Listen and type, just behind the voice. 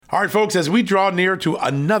All right, folks, as we draw near to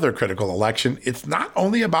another critical election, it's not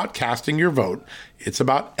only about casting your vote, it's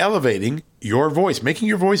about elevating your voice, making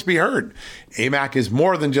your voice be heard. AMAC is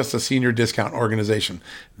more than just a senior discount organization.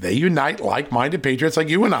 They unite like-minded patriots like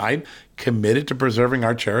you and I, committed to preserving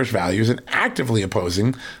our cherished values and actively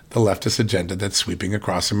opposing the leftist agenda that's sweeping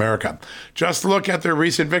across America. Just look at their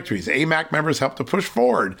recent victories. AMAC members helped to push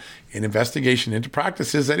forward an investigation into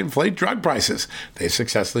practices that inflate drug prices. They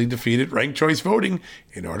successfully defeated ranked choice voting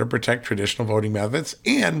in order to protect traditional voting methods,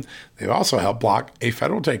 and they've also helped block a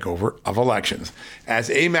federal takeover of elections. As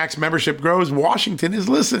AMAC's membership grows, Washington is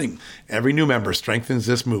listening. Every new member strengthens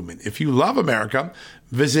this movement. If you love America,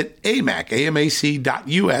 visit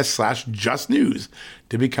amac.us/justnews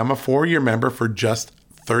to become a 4-year member for just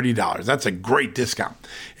 $30. That's a great discount.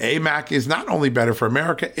 AMAC is not only better for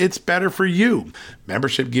America, it's better for you.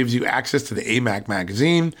 Membership gives you access to the AMAC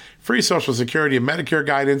magazine, free Social Security and Medicare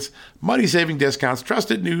guidance, money-saving discounts,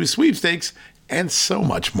 trusted news, sweepstakes, and so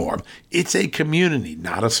much more. It's a community,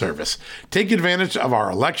 not a service. Take advantage of our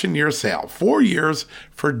election year sale, 4 years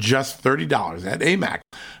for just $30 at AMAC.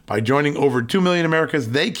 By joining over 2 million Americans,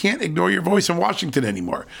 they can't ignore your voice in Washington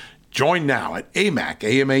anymore. Join now at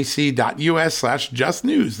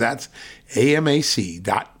amac.us/justnews. That's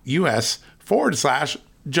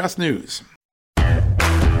amac.us/justnews.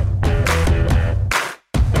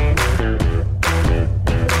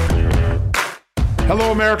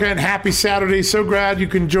 Hello, America, and happy Saturday. So glad you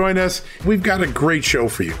can join us. We've got a great show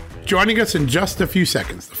for you. Joining us in just a few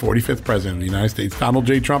seconds, the 45th President of the United States, Donald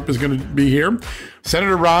J. Trump, is going to be here.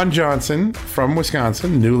 Senator Ron Johnson from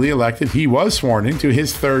Wisconsin, newly elected. He was sworn into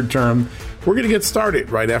his third term. We're going to get started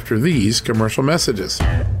right after these commercial messages.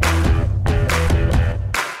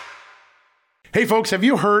 Hey folks, have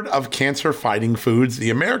you heard of cancer-fighting foods? The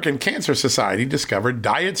American Cancer Society discovered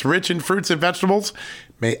diets rich in fruits and vegetables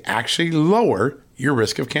may actually lower your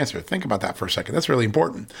risk of cancer. Think about that for a second. That's really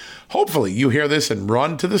important. Hopefully you hear this and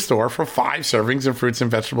run to the store for 5 servings of fruits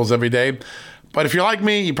and vegetables every day. But if you're like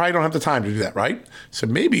me, you probably don't have the time to do that, right? So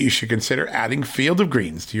maybe you should consider adding Field of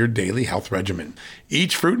Greens to your daily health regimen.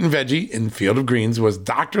 Each fruit and veggie in Field of Greens was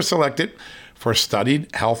doctor selected for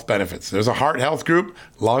studied health benefits. There's a heart health group,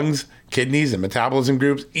 lungs, kidneys, and metabolism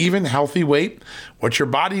groups, even healthy weight. What your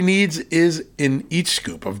body needs is in each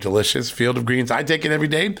scoop of delicious Field of Greens. I take it every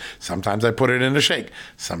day. Sometimes I put it in a shake.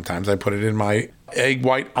 Sometimes I put it in my egg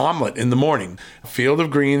white omelet in the morning. Field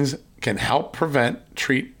of Greens can help prevent,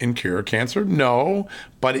 treat, and cure cancer? No,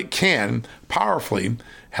 but it can powerfully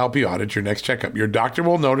help you out at your next checkup. Your doctor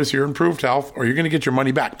will notice your improved health, or you're going to get your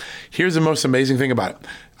money back. Here's the most amazing thing about it.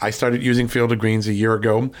 I started using Field of Greens a year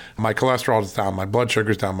ago. My cholesterol is down, my blood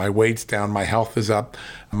sugar's down, my weight's down, my health is up,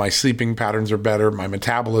 my sleeping patterns are better, my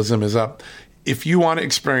metabolism is up. If you want to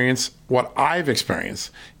experience what I've experienced,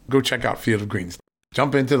 go check out Field of Greens.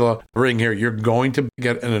 Jump into the ring here. You're going to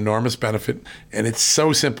get an enormous benefit, and it's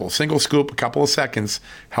so simple. Single scoop, a couple of seconds,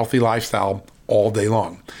 healthy lifestyle all day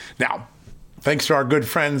long. Now, thanks to our good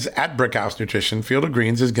friends at Brickhouse Nutrition, Field of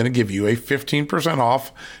Greens is going to give you a 15%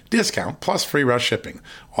 off discount plus free rush shipping.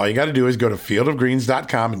 All you got to do is go to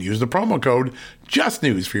fieldofgreens.com and use the promo code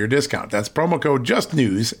JUSTNEWS for your discount. That's promo code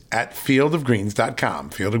JUSTNEWS at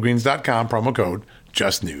fieldofgreens.com. Fieldofgreens.com, promo code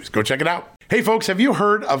JUSTNEWS. Go check it out. Hey folks, have you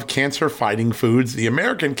heard of cancer-fighting foods? The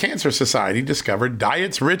American Cancer Society discovered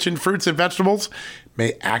diets rich in fruits and vegetables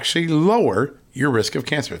may actually lower your risk of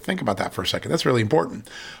cancer. Think about that for a second. That's really important.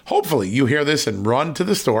 Hopefully you hear this and run to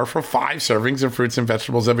the store for 5 servings of fruits and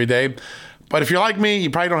vegetables every day. But if you're like me, you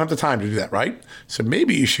probably don't have the time to do that, right? So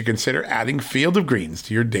maybe you should consider adding Field of Greens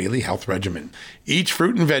to your daily health regimen. Each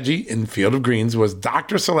fruit and veggie in Field of Greens was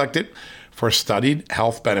doctor selected for studied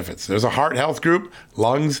health benefits. There's a heart health group,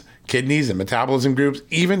 lungs, kidneys, and metabolism groups,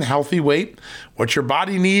 even healthy weight. What your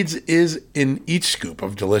body needs is in each scoop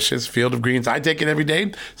of delicious Field of Greens. I take it every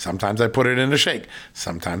day. Sometimes I put it in a shake.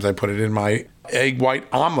 Sometimes I put it in my egg white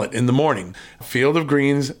omelet in the morning. Field of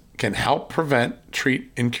Greens can help prevent,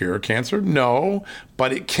 treat, and cure cancer? No,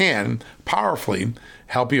 but it can powerfully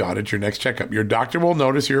help you out at your next checkup. Your doctor will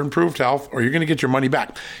notice your improved health, or you're going to get your money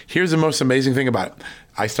back. Here's the most amazing thing about it.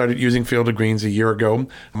 I started using Field of Greens a year ago.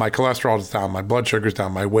 My cholesterol is down, my blood sugar's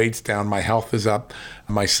down, my weight's down, my health is up,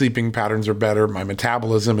 my sleeping patterns are better, my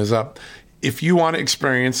metabolism is up. If you want to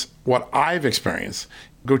experience what I've experienced,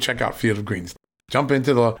 go check out Field of Greens. Jump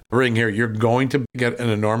into the ring here. You're going to get an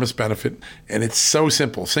enormous benefit, and it's so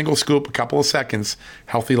simple. Single scoop, a couple of seconds,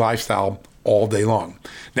 healthy lifestyle all day long.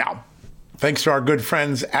 Now, Thanks to our good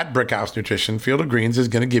friends at Brickhouse Nutrition, Field of Greens is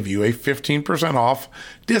going to give you a 15% off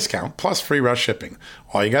discount plus free rush shipping.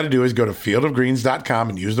 All you got to do is go to fieldofgreens.com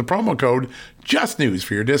and use the promo code JUSTNEWS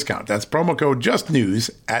for your discount. That's promo code JUSTNEWS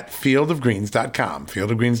at fieldofgreens.com.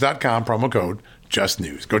 Fieldofgreens.com, promo code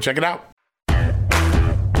JUSTNEWS. Go check it out.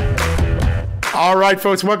 All right,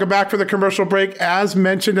 folks, welcome back for the commercial break. As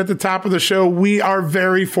mentioned at the top of the show, we are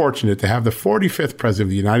very fortunate to have the 45th President of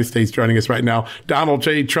the United States joining us right now, Donald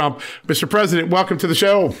J. Trump. Mr. President, welcome to the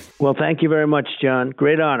show. Well, thank you very much, John.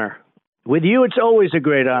 Great honor. With you, it's always a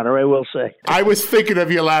great honor, I will say. I was thinking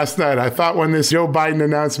of you last night. I thought when this Joe Biden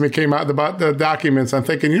announcement came out about the documents, I'm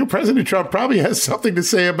thinking, President Trump probably has something to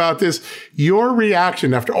say about this. Your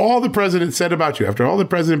reaction after all the president said about you, after all the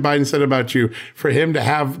President Biden said about you, for him to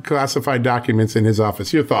have classified documents in his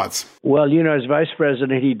office. Your thoughts? Well, as vice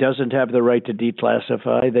president, he doesn't have the right to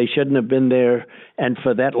declassify. They shouldn't have been there. And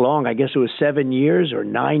for that long, I guess it was 7 years or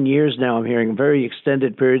 9 years now, I'm hearing very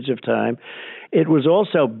extended periods of time. It was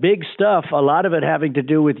also big stuff, a lot of it having to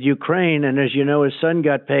do with Ukraine. And as you know, his son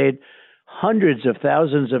got paid hundreds of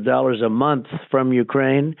thousands of dollars a month from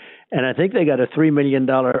Ukraine. And I think they got a $3 million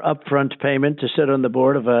upfront payment to sit on the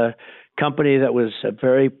board of a company that was a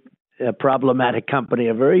very problematic company,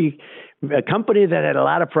 a company that had a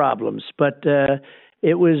lot of problems. But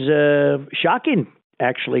it was shocking,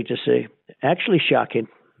 actually, to see. Actually shocking.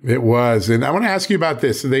 It was. And I want to ask you about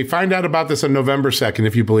this. They find out about this on November 2nd,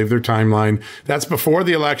 if you believe their timeline. That's before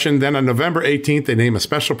the election. Then on November 18th, they name a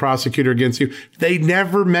special prosecutor against you. They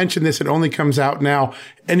never mention this. It only comes out now.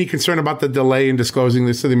 Any concern about the delay in disclosing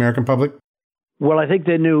this to the American public? Well, I think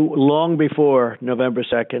they knew long before November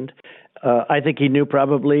 2nd. I think he knew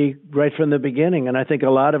probably right from the beginning. And I think a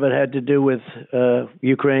lot of it had to do with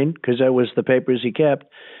Ukraine, because that was the papers he kept.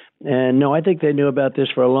 And no, I think they knew about this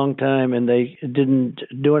for a long time, and they didn't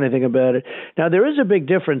do anything about it. Now, there is a big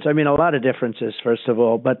difference. I mean, a lot of differences, first of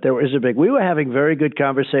all, but there is a big. We were having very good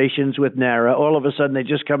conversations with NARA. All of a sudden, they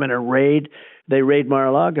just come in and raid. They raid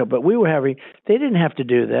Mar-a-Lago, but they didn't have to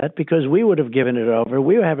do that because we would have given it over.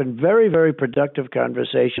 We were having very, very productive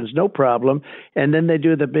conversations, no problem. And then they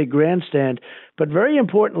do the big grandstand. But very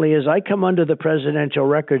importantly is I come under the Presidential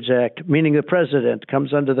Records Act, meaning the president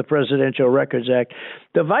comes under the Presidential Records Act.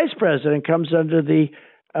 The vice president comes under the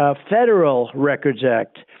Federal Records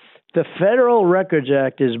Act. The Federal Records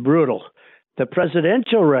Act is brutal. The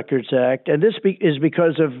Presidential Records Act, and this is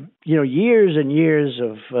because of years and years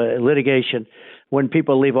of litigation when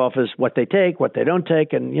people leave office, what they take, what they don't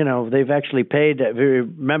take, and they've actually paid.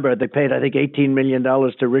 Remember, they paid I think $18 million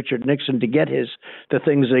to Richard Nixon to get the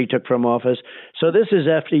things that he took from office. So this is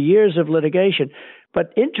after years of litigation.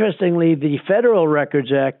 But interestingly, the Federal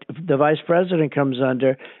Records Act, the vice president comes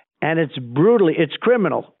under, and it's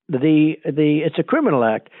criminal. It's a criminal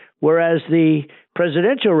act, whereas the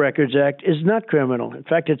Presidential Records Act is not criminal. In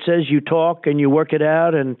fact, it says you talk and you work it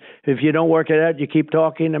out, and if you don't work it out, you keep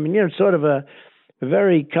talking. I mean, it's sort of a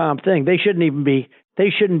very calm thing. They shouldn't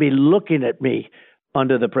be looking at me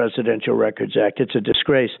under the Presidential Records Act. It's a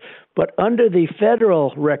disgrace. But under the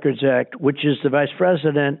Federal Records Act, which is the vice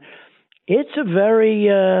president, it's a very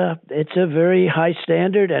high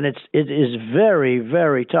standard, and it is very,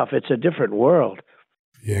 very tough. It's a different world.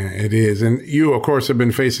 Yeah, it is. And you, of course, have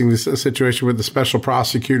been facing this situation with the special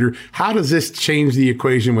prosecutor. How does this change the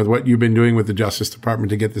equation with what you've been doing with the Justice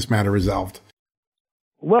Department to get this matter resolved?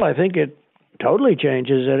 Well, I think it totally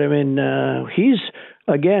changes it. I mean,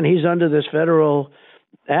 he's under this federal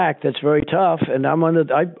act that's very tough, and I'm under.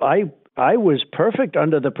 I was perfect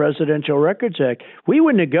under the Presidential Records Act. We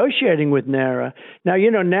were negotiating with NARA. Now,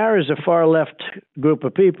 NARA is a far left group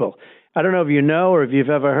of people. I don't know if you know or if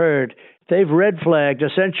you've ever heard. They've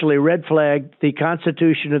essentially red flagged the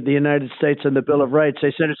Constitution of the United States and the Bill of Rights.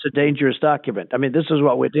 They said it's a dangerous document. I mean, this is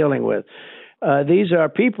what we're dealing with. These are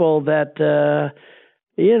people that,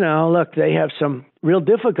 look, they have some real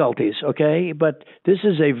difficulties, okay? But this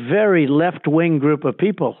is a very left-wing group of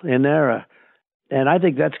people in NARA. And I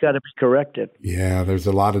think that's got to be corrected. Yeah, there's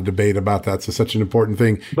a lot of debate about that. So such an important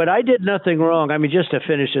thing. But I did nothing wrong. I mean, just to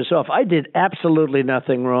finish this off, I did absolutely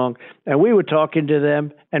nothing wrong. And we were talking to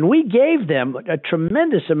them, and we gave them a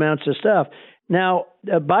tremendous amounts of stuff. Now,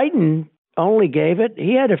 Biden only gave it.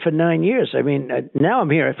 He had it for 9 years. I mean, now I'm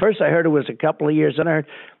here. At first, I heard it was a couple of years.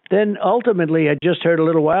 Then ultimately, I just heard a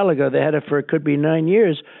little while ago, they had it for, it could be 9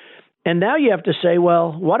 years. And now you have to say,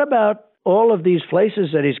 well, what about all of these places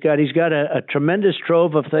that he's got? He's got a tremendous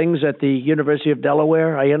trove of things at the University of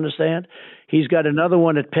Delaware, I understand. He's got another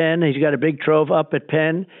one at Penn. He's got a big trove up at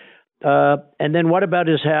Penn. And then what about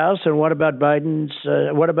his house? And what about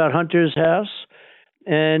what about Hunter's house?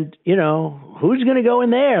 And, who's going to go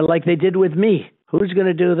in there like they did with me? Who's going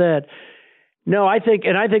to do that? No, I think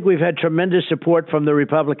we've had tremendous support from the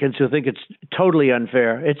Republicans who think it's totally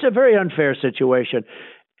unfair. It's a very unfair situation.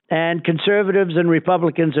 And conservatives and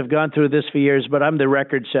Republicans have gone through this for years, but I'm the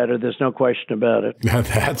record setter. There's no question about it.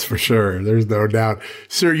 That's for sure. There's no doubt.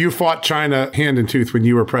 Sir, you fought China hand and tooth when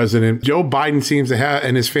you were president. Joe Biden seems to have,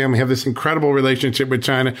 and his family have this incredible relationship with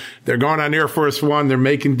China. They're going on Air Force One. They're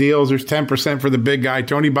making deals. There's 10% for the big guy,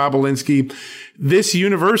 Tony Bobulinski. This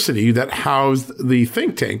university that housed the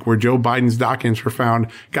think tank where Joe Biden's documents were found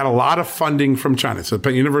got a lot of funding from China. So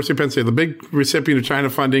the University of Pennsylvania, the big recipient of China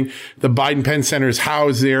funding, the Biden Penn Center is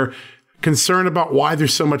housed there. Concern about why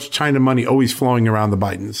there's so much China money always flowing around the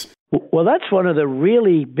Bidens. Well, that's one of the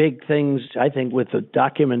really big things, I think, with the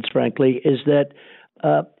documents, frankly, is that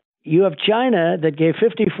you have China that gave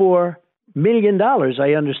 $54 million,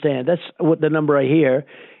 I understand. That's what the number I hear.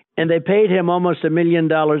 And they paid him almost $1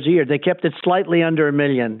 million a year. They kept it slightly under $1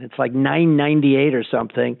 million. It's like $998 or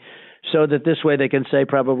something, so that this way they can say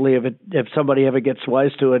probably if somebody ever gets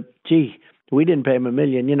wise to it, gee, we didn't pay him $1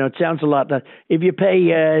 million. You know, it sounds a lot. If you pay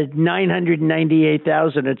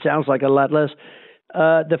 $998,000, it sounds like a lot less.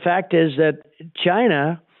 The fact is that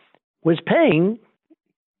China was paying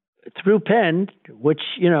through Penn, which,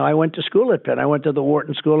 you know, I went to school at Penn. I went to the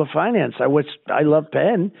Wharton School of Finance. I love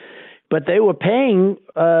Penn. But they were paying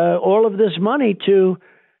all of this money to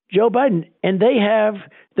Joe Biden, and they have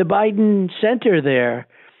the Biden Center there.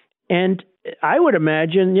 And I would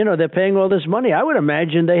imagine, you know, they're paying all this money. I would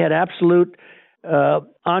imagine they had absolute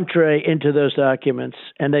entree into those documents,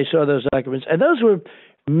 and they saw those documents. And those were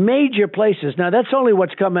major places. Now, that's only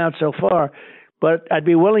what's come out so far, but I'd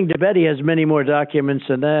be willing to bet he has many more documents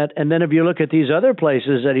than that. And then if you look at these other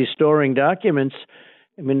places that he's storing documents,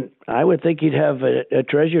 I mean, I would think he'd have a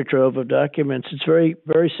treasure trove of documents. It's very,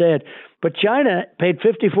 very sad. But China paid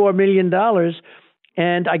 $54 million,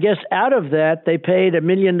 and I guess out of that, they paid $1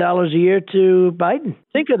 million a year to Biden.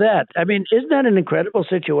 Think of that. I mean, isn't that an incredible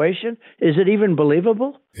situation? Is it even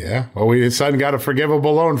believable? Yeah. Well, his son got a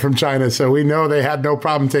forgivable loan from China, so we know they had no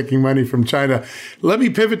problem taking money from China. Let me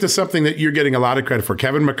pivot to something that you're getting a lot of credit for.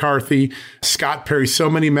 Kevin McCarthy, Scott Perry, so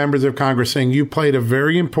many members of Congress saying you played a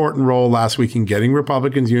very important role last week in getting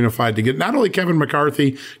Republicans unified to get not only Kevin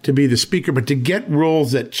McCarthy to be the speaker, but to get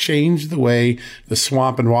rules that change the way the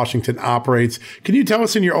swamp in Washington operates. Can you tell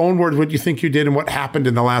us in your own words what you think you did and what happened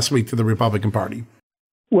in the last week to the Republican Party?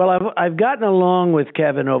 Well, I've gotten along with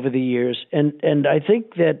Kevin over the years, and I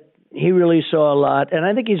think that he really saw a lot, and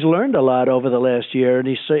I think he's learned a lot over the last year. And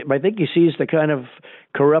I think he sees the kind of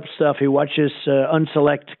corrupt stuff. He watches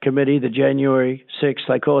Unselect Committee, the January 6th.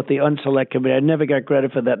 I call it the Unselect Committee. I never got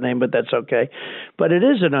credit for that name, but that's okay. But it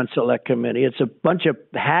is an Unselect Committee. It's a bunch of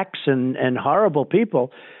hacks and horrible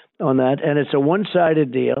people on that, and it's a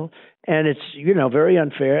one-sided deal. And it's, you know, very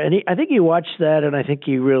unfair. And I think he watched that, and I think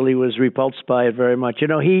he really was repulsed by it very much. You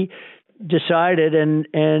know, he decided,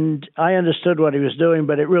 and I understood what he was doing,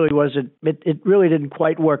 but it really wasn't. It really didn't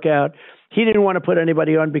quite work out. He didn't want to put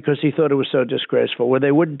anybody on because he thought it was so disgraceful. Where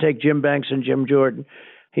they wouldn't take Jim Banks and Jim Jordan,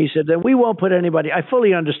 he said that we won't put anybody. I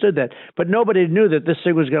fully understood that, but nobody knew that this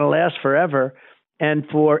thing was going to last forever. And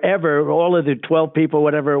forever, all of the 12 people,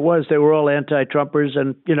 whatever it was, they were all anti-Trumpers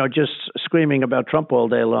and, you know, just screaming about Trump all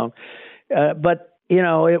day long. But, you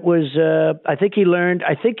know, it was, I think he learned,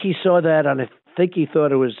 I think he saw that, and I think he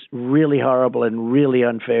thought it was really horrible and really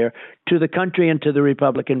unfair to the country and to the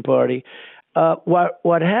Republican Party.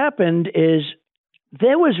 What happened is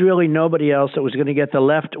there was really nobody else that was going to get the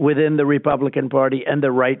left within the Republican Party and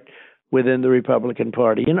the right within the Republican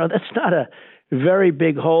Party. You know, that's not a very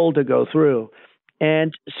big hole to go through.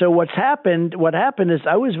 And so what happened is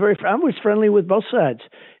I was friendly with both sides.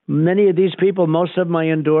 Many of these people, most of them I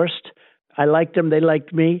endorsed. I liked them. They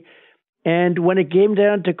liked me. And when it came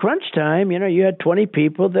down to crunch time, you know, you had 20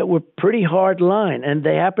 people that were pretty hard line, and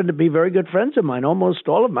they happened to be very good friends of mine, almost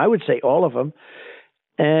all of them. I would say all of them.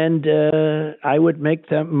 And I would make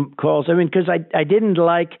them calls. I mean, because I didn't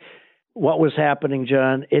like what was happening,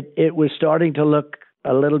 John. It was starting to look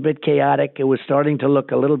a little bit chaotic. It was starting to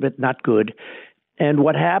look a little bit not good. And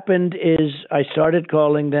what happened is I started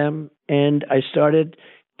calling them, and I started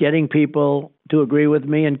getting people to agree with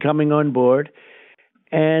me and coming on board.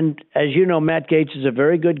 And as you know, Matt Gaetz is a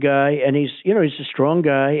very good guy, and he's a strong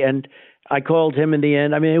guy. And I called him in the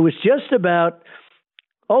end. I mean, it was just about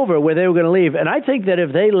over where they were going to leave. And I think that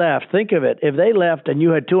if they left, think of it, if they left and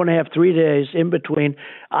you had 2.5, 3 days in between,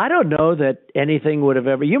 I don't know that anything would have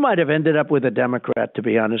ever, you might have ended up with a Democrat, to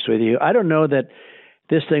be honest with you. I don't know that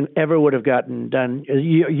this thing ever would have gotten done.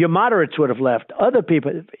 Your moderates would have left. Other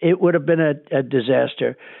people, it would have been a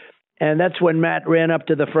disaster. And that's when Matt ran up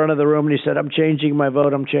to the front of the room and he said, I'm changing my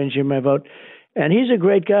vote. and he's a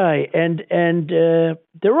great guy, and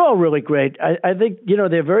they're all really great. I think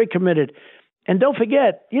they're very committed, and don't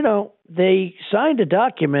forget, they signed a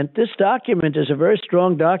document. This document is a very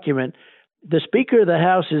strong document. The Speaker of the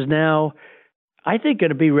House is now, I think, going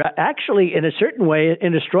to be actually, in a certain way,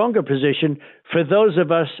 in a stronger position for those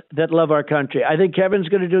of us that love our country. I think Kevin's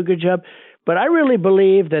going to do a good job, but I really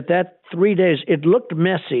believe that 3 days, it looked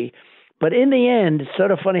messy, but in the end, it's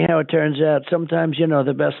sort of funny how it turns out. Sometimes,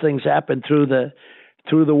 the best things happen through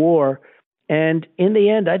the war. And in the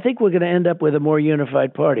end, I think we're going to end up with a more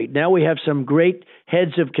unified party. Now we have some great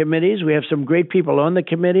heads of committees. We have some great people on the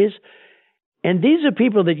committees. And these are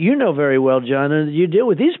people that you know very well, John, and you deal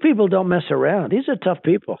with. These people don't mess around. These are tough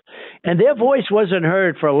people. And their voice wasn't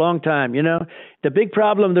heard for a long time. The big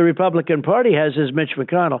problem the Republican Party has is Mitch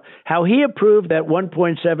McConnell. How he approved that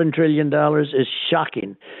 $1.7 trillion is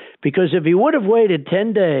shocking. Because if he would have waited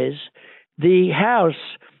 10 days, the House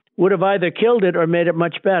would have either killed it or made it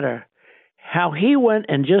much better. How he went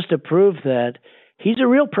and just approved that, he's a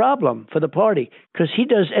real problem for the party because he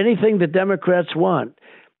does anything the Democrats want.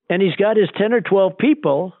 And he's got his 10 or 12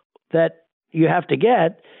 people that you have to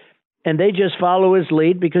get, and they just follow his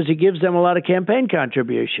lead because he gives them a lot of campaign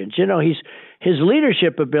contributions. His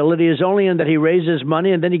leadership ability is only in that he raises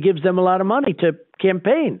money and then he gives them a lot of money to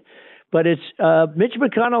campaign. But it's Mitch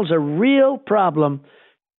McConnell's a real problem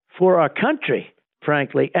for our country,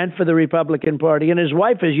 frankly, and for the Republican Party. And his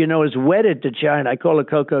wife, as you know, is wedded to China. I call her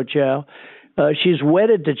Coco Chow. She's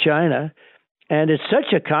wedded to China. And it's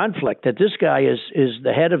such a conflict that this guy is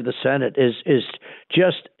the head of the Senate is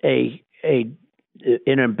just an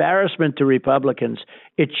embarrassment to Republicans.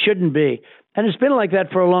 It shouldn't be. And it's been like that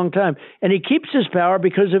for a long time. And he keeps his power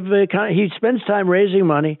because he spends time raising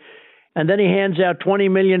money, and then he hands out $20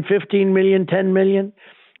 million, $15 million, $10 million.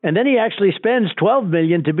 And then he actually spends $12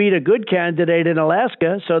 million to beat a good candidate in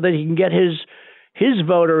Alaska so that he can get his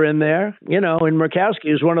voter in there. And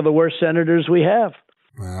Murkowski is one of the worst senators we have.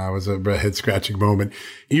 That was a head-scratching moment.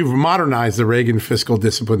 You've modernized the Reagan fiscal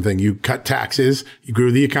discipline thing. You cut taxes, you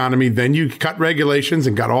grew the economy, then you cut regulations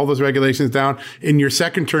and got all those regulations down. In your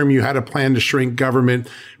second term, you had a plan to shrink government.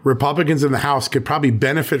 Republicans in the House could probably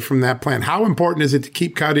benefit from that plan. How important is it to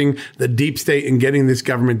keep cutting the deep state and getting this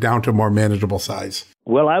government down to a more manageable size?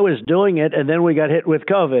 Well, I was doing it, and then we got hit with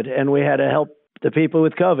COVID, and we had to help the people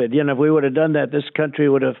with COVID. If we would have done that, this country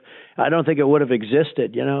I don't think it would have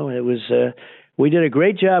existed. It was... We did a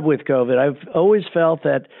great job with COVID. I've always felt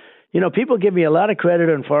that, people give me a lot of credit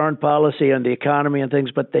on foreign policy and the economy and things,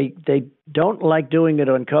 but they don't like doing it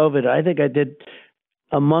on COVID. I think I did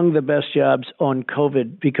among the best jobs on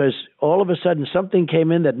COVID because all of a sudden something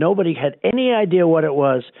came in that nobody had any idea what it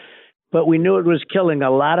was, but we knew it was killing a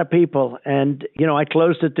lot of people. And, I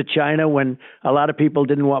closed it to China when a lot of people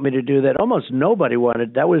didn't want me to do that. Almost nobody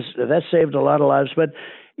wanted. That saved a lot of lives. But,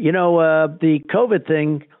 the COVID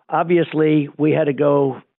thing, obviously, we had to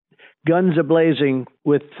go guns a-blazing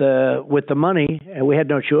with the money, and we had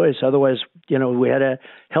no choice. Otherwise, we had to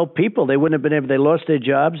help people. They wouldn't have been able. They lost their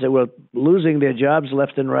jobs. They were losing their jobs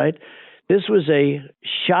left and right. This was a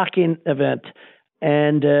shocking event,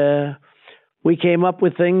 and we came up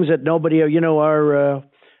with things that nobody.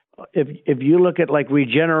 If you look at like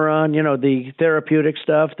Regeneron, the therapeutic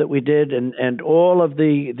stuff that we did, and all of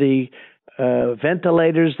the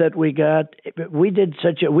ventilators that we got. We did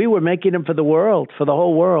we were making them for the world, for the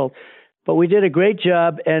whole world, but we did a great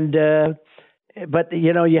job. And, but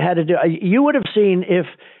you had to you would have seen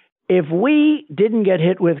if we didn't get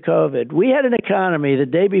hit with COVID, we had an economy the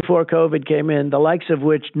day before COVID came in, the likes of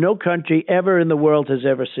which no country ever in the world has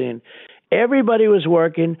ever seen. Everybody was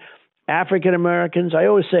working, African Americans, I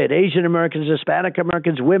always say it, Asian Americans, Hispanic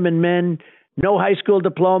Americans, women, men, no high school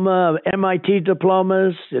diploma, MIT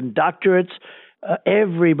diplomas and doctorates.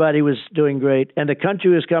 Everybody was doing great, and the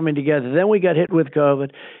country was coming together. Then we got hit with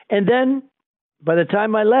COVID. And then by the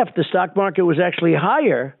time I left, the stock market was actually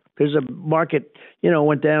higher because the market,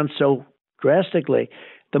 went down so drastically.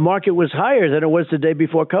 The market was higher than it was the day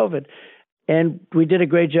before COVID. And we did a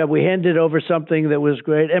great job. We handed over something that was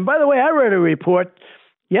great. And by the way, I read a report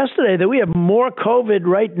yesterday that we have more COVID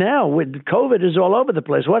right now. COVID is all over the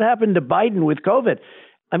place. What happened to Biden with COVID?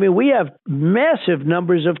 I mean, we have massive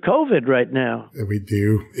numbers of COVID right now. We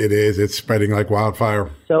do. It is. It's spreading like wildfire.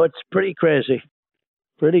 So it's pretty crazy.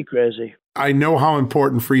 Pretty crazy. I know how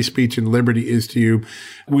important free speech and liberty is to you.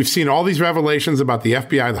 We've seen all these revelations about the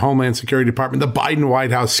FBI, the Homeland Security Department, the Biden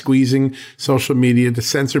White House squeezing social media to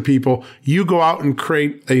censor people. You go out and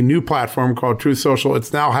create a new platform called Truth Social.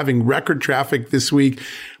 It's now having record traffic this week.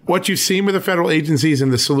 What you've seen with the federal agencies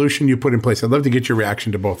and the solution you put in place. I'd love to get your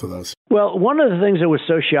reaction to both of those. Well, one of the things that was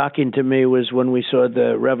so shocking to me was when we saw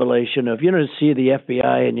the revelation of, to see the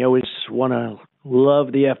FBI, and you always want to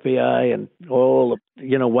love the FBI and all,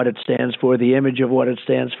 what it stands for, the image of what it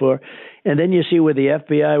stands for. And then you see where the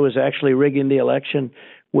FBI was actually rigging the election,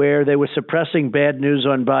 where they were suppressing bad news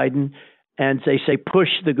on Biden, and they say push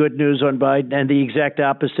the good news on Biden, and the exact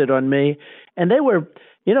opposite on me. And they were,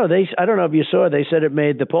 I don't know if you saw, they said it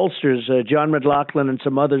made the pollsters, John McLaughlin and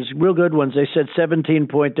some others, real good ones. They said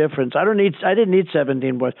 17-point difference. I didn't need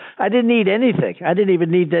 17 points. I didn't need anything. I didn't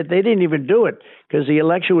even need that. They didn't even do it because the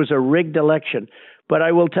election was a rigged election. But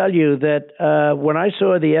I will tell you that when I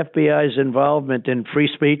saw the FBI's involvement in free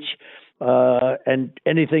speech and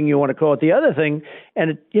anything you want to call it, the other thing,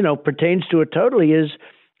 and it, pertains to it totally, is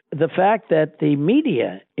the fact that the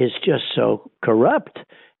media is just so corrupt.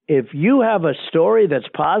 If you have a story that's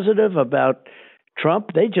positive about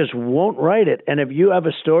Trump, they just won't write it. And if you have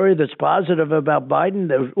a story that's positive about Biden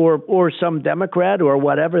or some Democrat or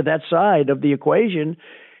whatever, that side of the equation,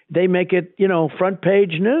 they make it, front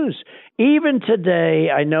page news. Even today,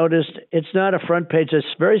 I noticed it's not a front page. It's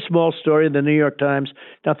a very small story in the New York Times.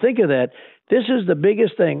 Now, think of that. This is the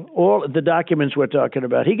biggest thing, all the documents we're talking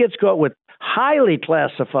about. He gets caught with highly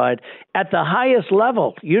classified at the highest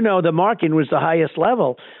level. The marking was the highest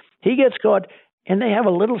level. He gets caught, and they have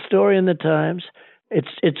a little story in the Times.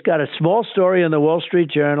 It's got a small story in the Wall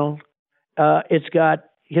Street Journal. It's got,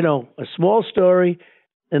 a small story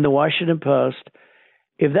in the Washington Post.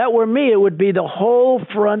 If that were me, it would be the whole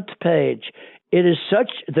front page.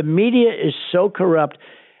 The media is so corrupt.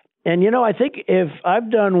 And, I think if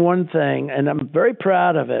I've done one thing, and I'm very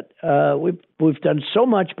proud of it, we've done so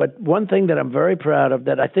much, but one thing that I'm very proud of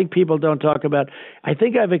that I think people don't talk about, I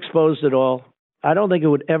think I've exposed it all. I don't think it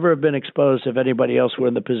would ever have been exposed if anybody else were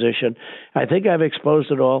in the position. I think I've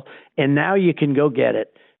exposed it all, and now you can go get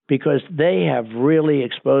it because they have really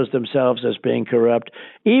exposed themselves as being corrupt.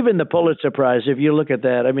 Even the Pulitzer Prize, if you look at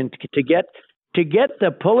that, I mean, to get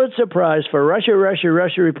the Pulitzer Prize for Russia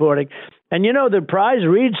reporting, and the prize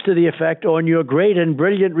reads to the effect on your great and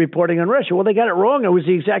brilliant reporting on Russia. Well, they got it wrong. It was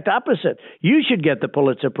the exact opposite. You should get the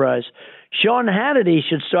Pulitzer Prize. Sean Hannity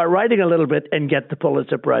should start writing a little bit and get the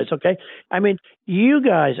Pulitzer Prize, okay? I mean, you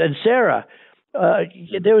guys and Sarah,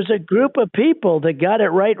 there was a group of people that got it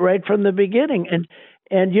right from the beginning. And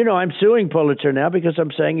I'm suing Pulitzer now because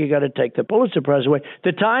I'm saying you got to take the Pulitzer Prize away.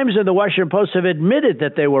 The Times and the Washington Post have admitted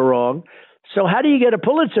that they were wrong. So how do you get a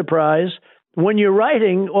Pulitzer Prize when you're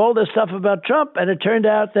writing all this stuff about Trump? And it turned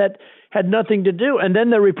out that had nothing to do. And then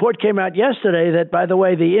the report came out yesterday that, by the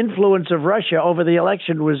way, the influence of Russia over the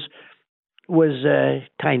election was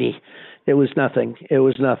tiny. It was nothing. It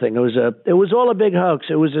was all a big hoax.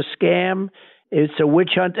 It was a scam. It's a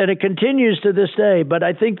witch hunt, and it continues to this day. But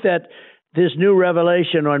I think that this new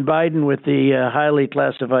revelation on Biden with the highly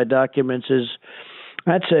classified documents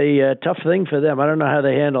that's a tough thing for them. I don't know how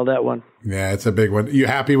they handle that one. Yeah, it's a big one. You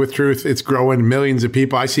happy with Truth? It's growing, millions of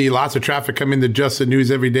people. I see lots of traffic come into Just the News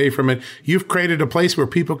every day from it. You've created a place where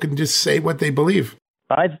people can just say what they believe.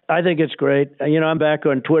 I think it's great. I'm back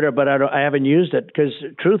on Twitter, but I haven't used it because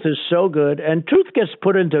Truth is so good. And Truth gets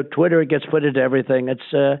put into Twitter. It gets put into everything.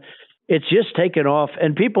 It's just taken off,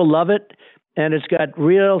 and people love it. And it's got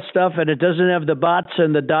real stuff, and it doesn't have the bots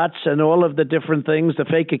and the dots and all of the different things, the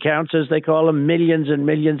fake accounts, as they call them, millions and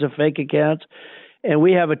millions of fake accounts. And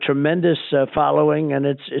we have a tremendous following, and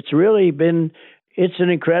it's really been it's an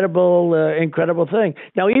incredible thing.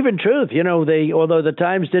 Now, even Truth, although the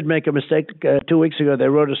Times did make a mistake 2 weeks ago, they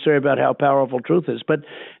wrote a story about how powerful Truth is, but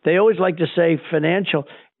they always like to say financial.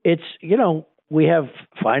 It's, we have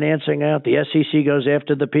financing out. The SEC goes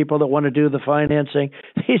after the people that want to do the financing.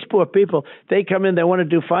 These poor people, they come in, they want to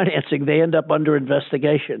do financing. They end up under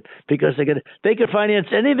investigation because they could finance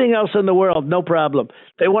anything else in the world, no problem.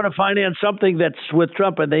 They want to finance something that's with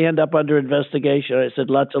Trump, and they end up under investigation. I said,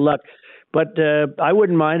 lots of luck. But I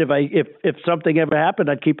wouldn't mind if something ever happened,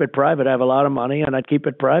 I'd keep it private. I have a lot of money, and I'd keep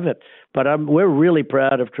it private. But we're really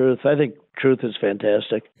proud of Truth. I think Truth is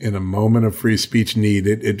fantastic. In a moment of free speech need,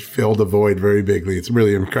 it filled a void very bigly. It's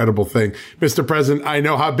really an incredible thing. Mr. President, I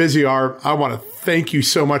know how busy you are. I want to thank you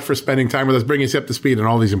so much for spending time with us, bringing us up to speed on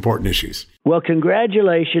all these important issues. Well,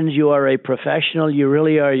 congratulations. You are a professional. You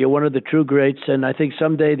really are. You're one of the true greats, and I think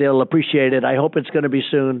someday they'll appreciate it. I hope it's going to be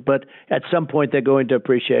soon, but at some point they're going to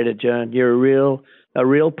appreciate it, John. You're a real a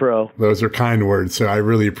real pro. Those are kind words, so I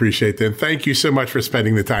really appreciate them. Thank you so much for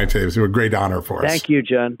spending the time today. It was a great honor for us. Thank you,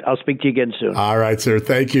 John. I'll speak to you again soon. All right, sir.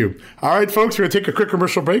 Thank you. All right, folks, we're going to take a quick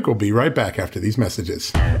commercial break. We'll be right back after these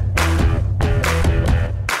messages.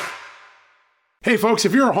 Hey, folks,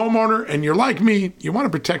 if you're a homeowner and you're like me, you want to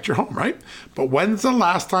protect your home, right? But when's the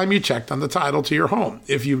last time you checked on the title to your home?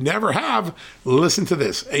 If you never have, listen to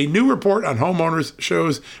this. A new report on homeowners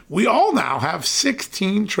shows we all now have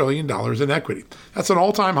 $16 trillion in equity. That's an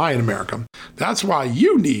all-time high in America. That's why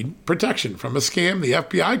you need protection from a scam the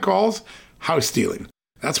FBI calls house stealing.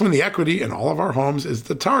 That's when the equity in all of our homes is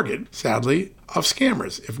the target, sadly, of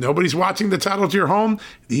scammers. If nobody's watching the title to your home,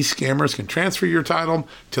 these scammers can transfer your title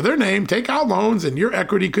to their name, take out loans, and your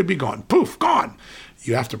equity could be gone. Poof, gone.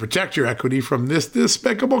 You have to protect your equity from this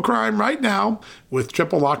despicable crime right now with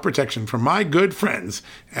triple lock protection from my good friends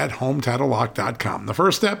at HomeTitleLock.com. The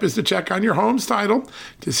first step is to check on your home's title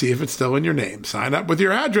to see if it's still in your name. Sign up with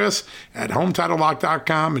your address at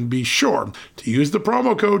HomeTitleLock.com and be sure to use the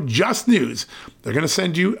promo code JUSTNEWS. They're going to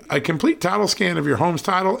send you a complete title scan of your home's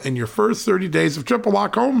title and your first 30 days of triple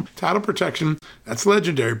lock home title protection. That's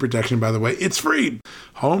legendary protection, by the way. It's free.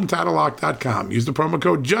 HomeTitleLock.com. Use the promo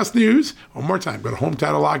code JUSTNEWS. One more time, go to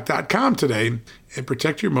HomeTitleLock.com today and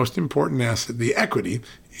protect your most important asset, the equity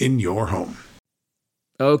in your home.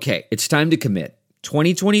 Okay, it's time to commit.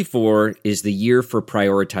 2024 is the year for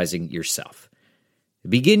prioritizing yourself.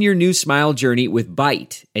 Begin your new smile journey with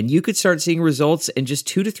Byte, and you could start seeing results in just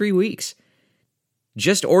 2 to 3 weeks.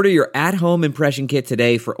 Just order your at-home impression kit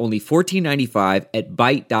today for only $14.95 at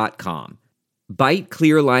Byte.com. Byte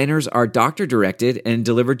clear aligners are doctor-directed and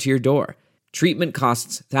delivered to your door. Treatment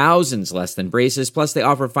costs thousands less than braces, plus they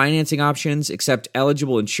offer financing options, accept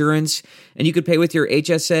eligible insurance, and you could pay with your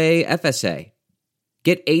HSA, FSA.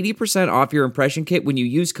 Get 80% off your impression kit when you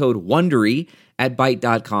use code WONDERY at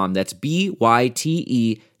Byte.com. That's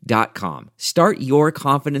BYTE.com. Start your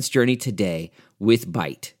confidence journey today with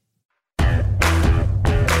Byte.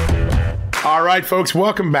 All right, folks,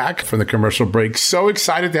 welcome back from the commercial break. So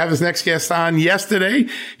excited to have this next guest on. Yesterday,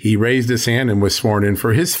 he raised his hand and was sworn in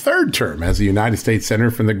for his third term as a United States Senator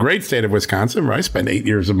from the great state of Wisconsin, where I spent 8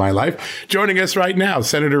 years of my life. Joining us right now,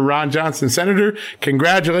 Senator Ron Johnson. Senator,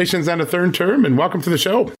 congratulations on a third term and welcome to the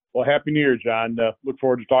show. Well, Happy New Year, John. Look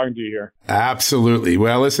forward to talking to you here. Absolutely.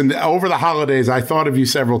 Well, listen, over the holidays, I thought of you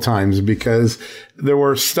several times because there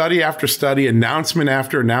were study after study, announcement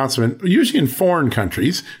after announcement, usually in foreign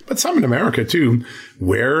countries, but some in America too,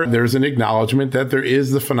 where there's an acknowledgement that there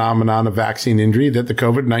is the phenomenon of vaccine injury, that the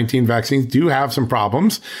COVID-19 vaccines do have some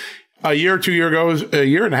problems. A year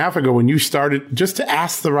and a half ago, when you started just to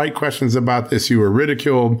ask the right questions about this, you were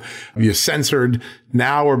ridiculed, you censored.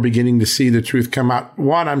 Now we're beginning to see the truth come out.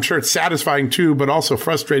 One, I'm sure it's satisfying too, but also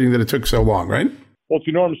frustrating that it took so long, right? Well, it's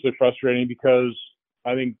enormously frustrating because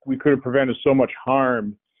I think we could have prevented so much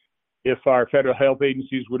harm if our federal health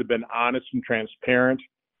agencies would have been honest and transparent,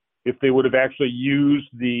 if they would have actually used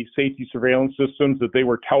the safety surveillance systems that they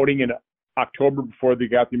were touting in October before they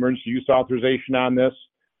got the emergency use authorization on this.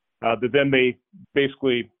 That then they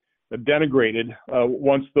basically denigrated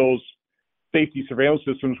once those safety surveillance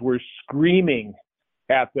systems were screaming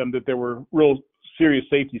at them that there were real serious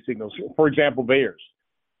safety signals. For example, VAERS.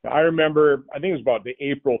 I remember, I think it was about the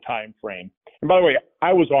April time frame. And by the way,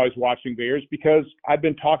 I was always watching VAERS because I've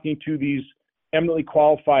been talking to these eminently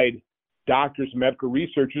qualified doctors and medical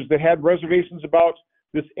researchers that had reservations about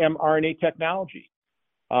this mRNA technology.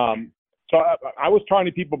 So I was talking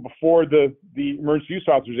to people before the emergency use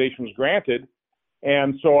authorization was granted,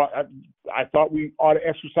 and so I thought we ought to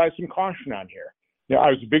exercise some caution on here. You know,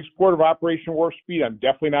 I was a big supporter of Operation Warp Speed. I'm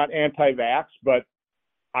definitely not anti-vax, but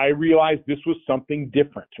I realized this was something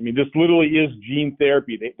different. I mean, this literally is gene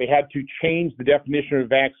therapy. They had to change the definition of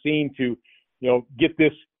vaccine to, get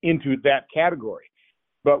this into that category.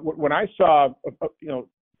 But when I saw,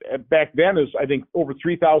 back then is I think over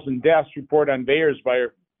 3,000 deaths reported on VAERS by,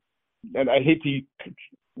 and I hate to,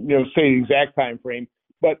 say the exact time frame,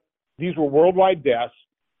 but these were worldwide deaths.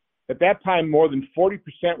 At that time, more than 40%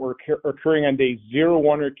 were occurring on days 0,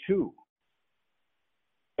 1, or 2.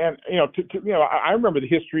 And, I remember the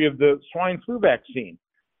history of the swine flu vaccine,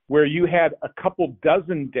 where you had a couple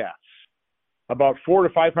dozen deaths, about 400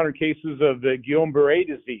 to 500 cases of the Guillain-Barré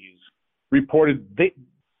disease reported. They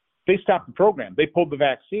stopped the program. They pulled the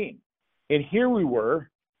vaccine. And here we were,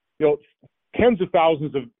 tens of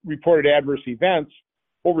thousands of reported adverse events,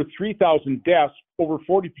 over 3,000 deaths, over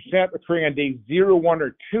 40% occurring on days 0, 1,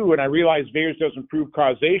 or 2. And I realized VAERS doesn't prove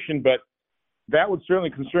causation, but that would certainly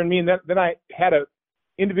concern me. And then I had a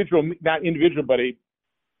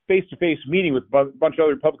face-to-face meeting with a bunch of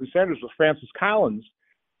other Republican senators with Francis Collins.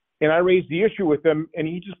 And I raised the issue with him, and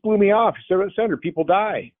he just blew me off. He said, Senator, people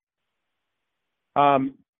die.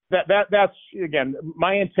 That's again,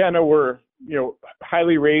 my antenna were,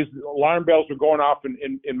 highly raised. Alarm bells were going off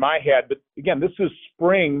in my head. But again, this is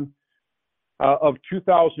spring of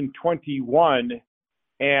 2021,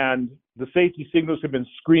 and the safety signals have been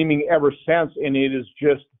screaming ever since, and it has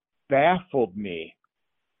just baffled me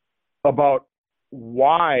about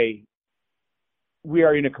why we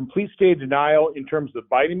are in a complete state of denial in terms of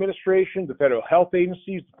the Biden administration, the federal health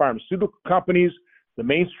agencies, the pharmaceutical companies, the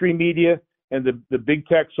mainstream media, and the big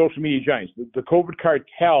tech social media giants. The COVID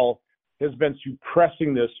cartel has been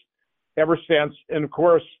suppressing this ever since. And of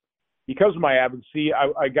course, because of my advocacy,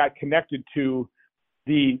 I got connected to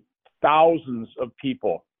the thousands of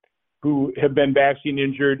people who have been vaccine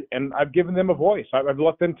injured, and I've given them a voice. I've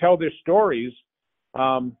let them tell their stories.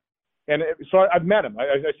 And so I've met them.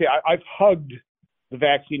 I've hugged the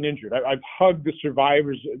vaccine injured. I've hugged the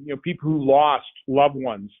survivors, people who lost loved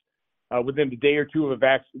ones within a day or two of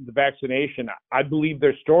the vaccination. I believe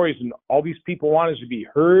their stories, and all these people want is to be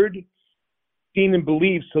heard, seen, and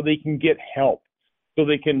believed so they can get help, so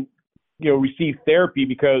they can, receive therapy,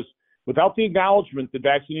 because without the acknowledgement that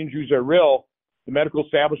vaccine injuries are real, the medical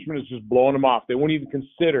establishment is just blowing them off. They won't even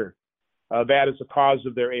consider that as a cause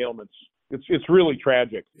of their ailments. It's really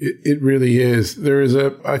tragic. It really is. There is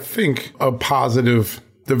I think, a positive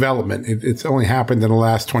development. It's only happened in the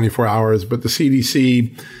last 24 hours, but the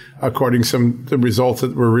CDC, according to the results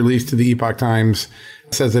that were released to the Epoch Times,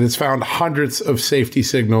 says that it's found hundreds of safety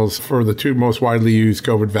signals for the two most widely used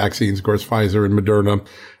COVID vaccines, of course, Pfizer and Moderna.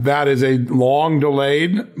 That is a long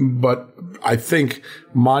delayed, but I think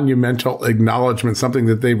monumental acknowledgement, something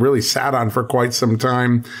that they really sat on for quite some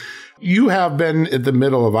time. You have been at the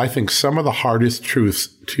middle of, I think, some of the hardest truths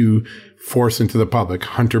to force into the public.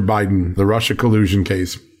 Hunter Biden, the Russia collusion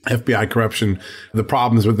case, FBI corruption, the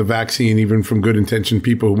problems with the vaccine, even from good intentioned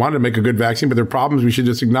people who wanted to make a good vaccine, but there are problems. We should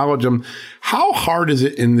just acknowledge them. How hard is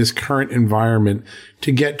it in this current environment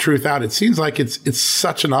to get truth out? It seems like it's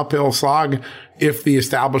such an uphill slog if the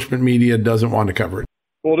establishment media doesn't want to cover it.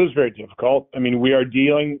 Well, it is very difficult. I mean, we are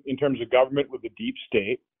dealing in terms of government with the deep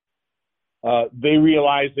state. They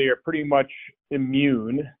realize they are pretty much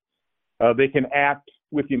immune. They can act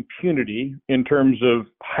with impunity in terms of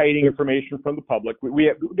hiding information from the public.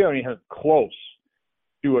 We don't even have close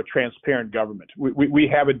to a transparent government.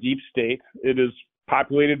 We have a deep state. It is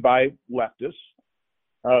populated by leftists.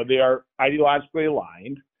 They are ideologically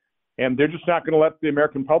aligned, and they're just not going to let the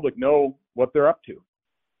American public know what they're up to.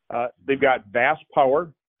 They've got vast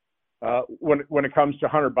power. When it comes to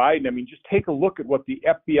Hunter Biden, I mean, just take a look at what the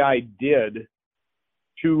FBI did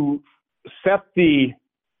to set the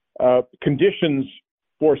conditions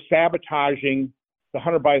for sabotaging the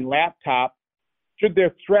Hunter Biden laptop should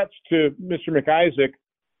their threats to Mr. McIsaac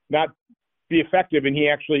not be effective, and he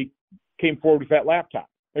actually came forward with that laptop.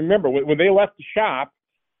 And remember, when they left the shop,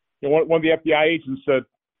 one of the FBI agents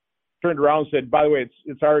turned around and said, by the way,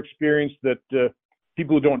 it's our experience that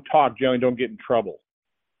people who don't talk generally don't get in trouble.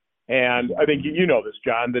 And I think you know this,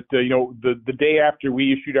 John, that the day after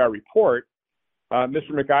we issued our report,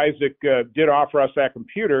 Mr. McIsaac did offer us that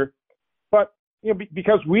computer, but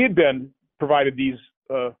because we had been provided these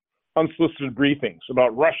unsolicited briefings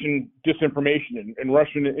about Russian disinformation and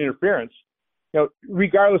Russian interference,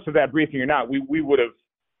 regardless of that briefing or not, we would have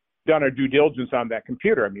done our due diligence on that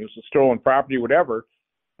computer. I mean, it was a stolen property, whatever.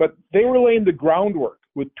 But they were laying the groundwork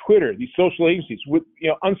with Twitter, these social agencies, with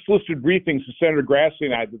unsolicited briefings to Senator Grassley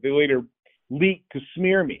and I that they later leaked to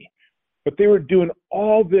smear me. But they were doing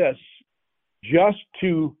all this just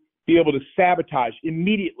to be able to sabotage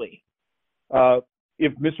immediately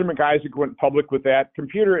if Mr. McIsaac went public with that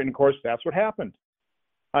computer. And of course, that's what happened.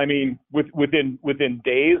 I mean, within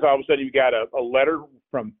days, all of a sudden you got a letter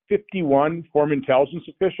from 51 former intelligence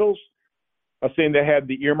officials saying they had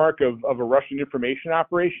the earmark of a Russian information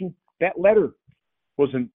operation. That letter was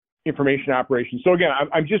an information operation. So again,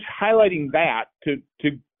 I'm just highlighting that to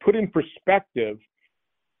put in perspective.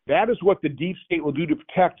 That is what the deep state will do to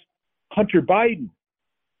protect Hunter Biden.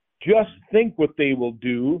 Just think what they will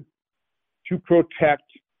do to protect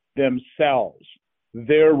themselves,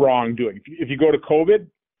 their wrongdoing. If you go to COVID,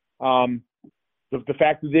 the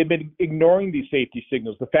fact that they've been ignoring these safety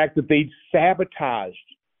signals, the fact that they sabotaged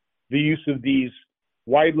the use of these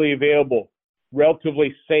widely available,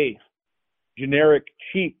 relatively safe,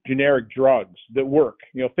 cheap generic drugs that work,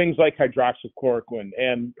 things like hydroxychloroquine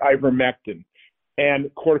and ivermectin and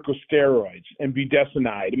corticosteroids and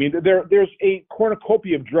budesonide. I mean, there's a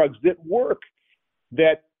cornucopia of drugs that work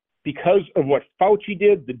that, because of what Fauci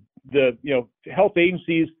did, the health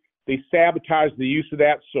agencies, they sabotaged the use of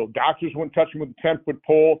that. So doctors wouldn't touch them with a 10-foot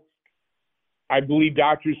pole. I believe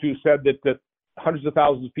doctors who said that hundreds of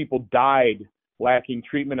thousands of people died lacking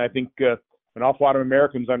treatment. I think an awful lot of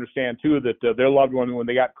Americans understand, too, that their loved one, when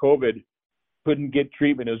they got COVID, couldn't get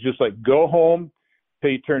treatment. It was just like, go home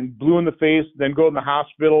till you turn blue in the face, then go in the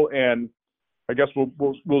hospital, and I guess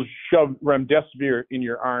we'll shove remdesivir in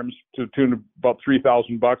your arms to the tune of about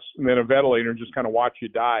 $3,000, and then a ventilator, and just kind of watch you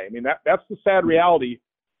die. I mean, that's the sad reality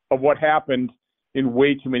of what happened in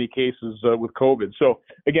way too many cases with COVID. So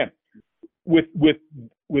again, with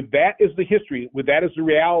that as the history, with that as the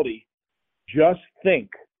reality, just think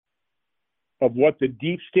of what the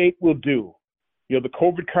deep state will do, the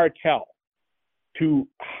COVID cartel, to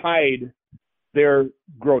hide their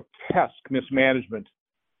grotesque mismanagement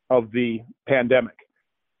of the pandemic.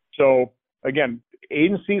 So again,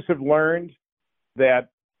 agencies have learned that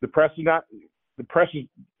the press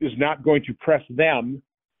is not going to press them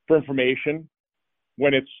for information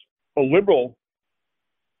when it's a liberal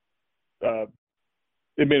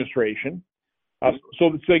administration, so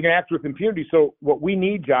that they can act with impunity. So what we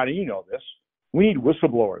need, Johnny, you know this, we need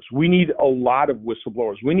whistleblowers. We need a lot of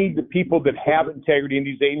whistleblowers. We need the people that have integrity in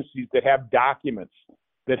these agencies, that have documents,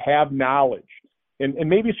 that have knowledge. And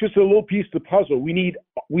maybe it's just a little piece of the puzzle. We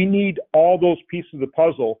need all those pieces of the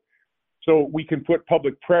puzzle so we can put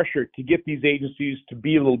public pressure to get these agencies to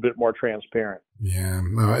be a little bit more transparent. Yeah,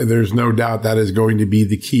 there's no doubt that is going to be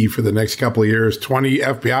the key for the next couple of years. 20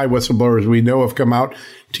 FBI whistleblowers we know have come out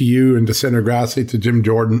to you and to Senator Grassley, to Jim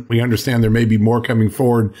Jordan. We understand there may be more coming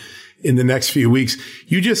forward in the next few weeks.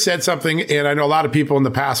 You just said something, and I know a lot of people in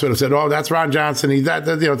the past would have said, "Oh, that's Ron Johnson.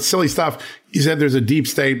 It's silly stuff." You said there's a deep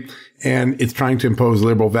state and it's trying to impose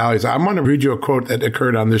liberal values. I'm going to read you a quote that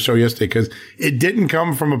occurred on this show yesterday, because it didn't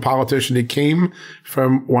come from a politician. It came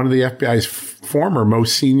from one of the FBI's former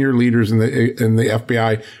most senior leaders in the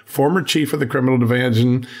FBI, former chief of the criminal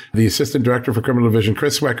division, the assistant director for criminal division,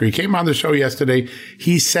 Chris Swecker. He came on the show yesterday.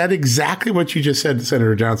 He said exactly what you just said,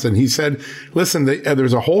 Senator Johnson. He said, listen,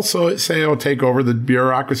 there's a wholesale takeover, the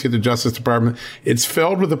bureaucracy of the Justice Department. It's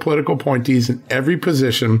filled with the political appointees in every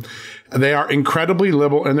position. They are incredibly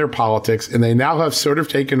liberal in their politics, and they now have sort of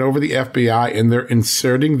taken over the FBI, and they're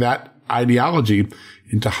inserting that ideology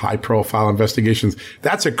into high-profile investigations.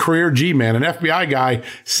 That's a career G-man, an FBI guy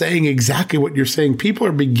saying exactly what you're saying. People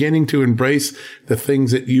are beginning to embrace the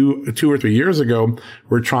things that you 2 or 3 years ago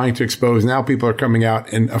were trying to expose. Now people are coming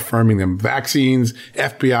out and affirming them. Vaccines,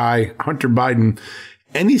 FBI, Hunter Biden.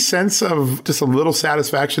 Any sense of just a little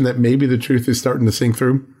satisfaction that maybe the truth is starting to sink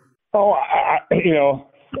through? Oh,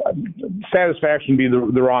 satisfaction be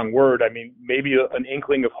the wrong word. I mean, maybe an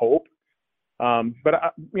inkling of hope.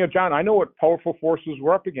 But John, I know what powerful forces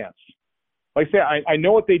we're up against. Like I say, I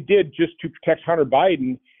know what they did just to protect Hunter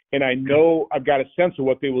Biden, and I know I've got a sense of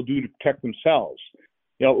what they will do to protect themselves.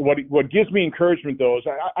 What gives me encouragement, though, is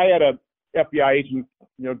I had a FBI agent,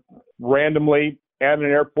 randomly at an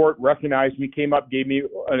airport, recognized me, came up, gave me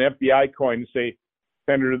an FBI coin to say,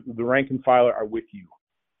 Senator, the rank and filer are with you.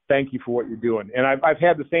 Thank you for what you're doing. And I've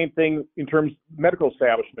had the same thing in terms of medical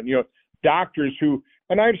establishment, doctors who,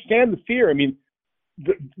 and I understand the fear. I mean,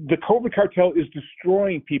 the COVID cartel is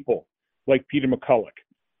destroying people like Peter McCulloch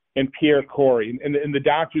and Pierre Corey and the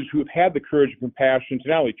doctors who have had the courage and compassion to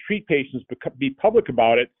not only treat patients, but be public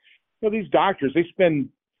about it. These doctors, they spend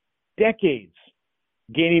decades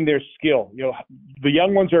gaining their skill. The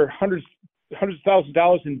young ones are hundreds of thousands of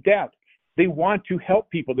dollars in debt. They want to help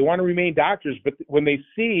people. They want to remain doctors. But when they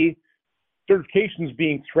see certifications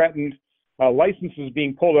being threatened, licenses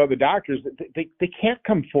being pulled out of the doctors, they can't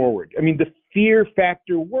come forward. I mean, the fear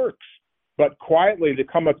factor works. But quietly, they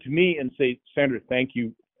come up to me and say, Senator, thank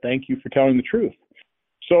you for telling the truth.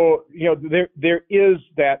 So, there is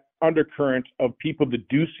that undercurrent of people that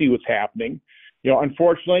do see what's happening.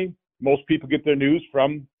 Unfortunately, most people get their news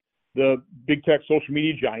from the big tech social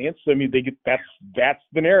media giants. I mean, that's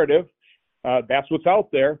the narrative. That's what's out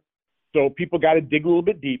there. So people got to dig a little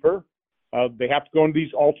bit deeper. They have to go into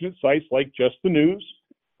these alternate sites like Just the News,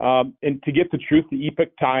 and to get the truth, the Epoch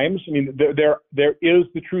Times. I mean, there is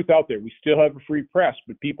the truth out there. We still have a free press,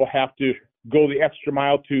 but people have to go the extra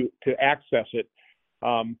mile to access it.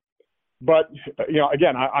 But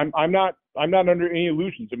again, I'm not under any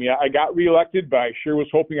illusions. I mean, I got reelected, but I sure was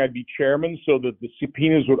hoping I'd be chairman so that the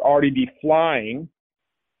subpoenas would already be flying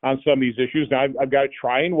on some of these issues. Now I've got to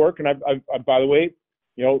try and work. And I've by the way,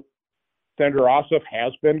 Senator Ossoff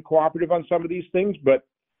has been cooperative on some of these things, but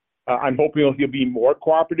I'm hoping he'll be more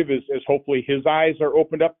cooperative as hopefully his eyes are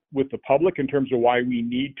opened up with the public in terms of why we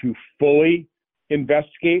need to fully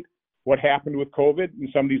investigate what happened with COVID in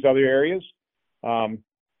some of these other areas.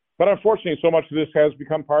 But unfortunately, so much of this has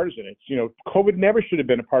become partisan. It's, COVID never should have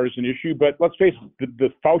been a partisan issue, but let's face it, the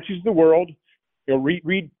Fauci's of the world,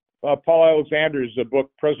 read Paul Alexander's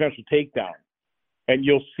book, Presidential Takedown, and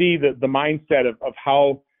you'll see the mindset of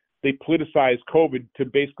how they politicize COVID to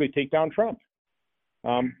basically take down Trump.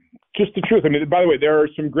 Just the truth. I mean, by the way, there are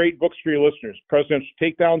some great books for your listeners. Presidential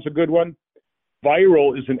Takedown's a good one.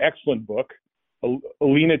 Viral is an excellent book.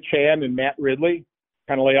 Alina Chan and Matt Ridley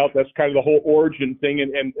kind of lay out, that's kind of the whole origin thing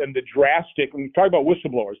and the drastic, when we talk about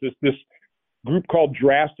whistleblowers, this group called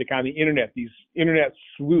Drastic on the internet, these internet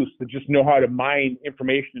sleuths that just know how to mine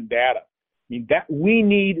information and data. I mean, that we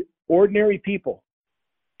need ordinary people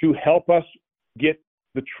to help us get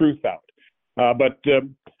the truth out.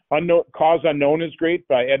 Cause Unknown is great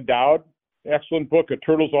by Ed Dowd. Excellent book, A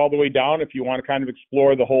Turtles All the Way Down, if you want to kind of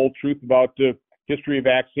explore the whole truth about the history of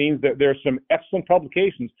vaccines. There are some excellent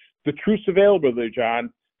publications. The truth's available there,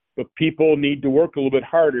 John, but people need to work a little bit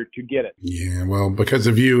harder to get it. Yeah, well, because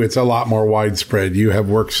of you, it's a lot more widespread. You have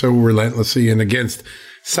worked so relentlessly and against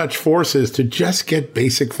such forces to just get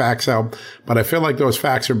basic facts out. But I feel like those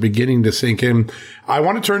facts are beginning to sink in. I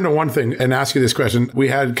want to turn to one thing and ask you this question. We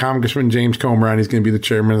had Congressman James Comer on. He's going to be the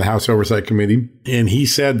chairman of the House Oversight Committee. And he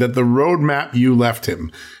said that the roadmap you left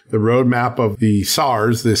him, the roadmap of the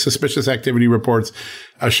SARS, the suspicious activity reports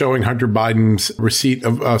showing Hunter Biden's receipt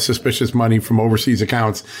of suspicious money from overseas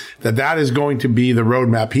accounts, that is going to be the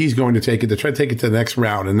roadmap. He's going to take it to try to take it to the next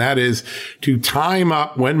round. And that is to time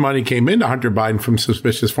up when money came into Hunter Biden from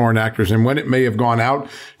suspicious foreign actors and when it may have gone out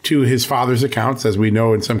to his father's accounts, as we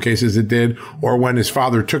know in some cases it did, or when his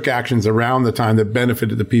father took actions around the time that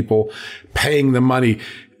benefited the people paying the money.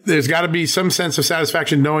 There's got to be some sense of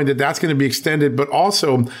satisfaction knowing that that's going to be extended. But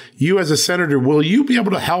also, you as a senator, will you be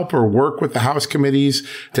able to help or work with the House committees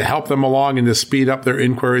to help them along and to speed up their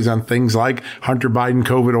inquiries on things like Hunter Biden,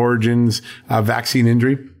 COVID origins, vaccine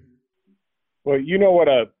injury? Well, you know what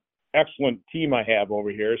a excellent team I have over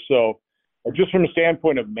here. So just from a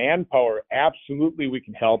standpoint of manpower, absolutely we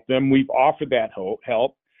can help them. We've offered that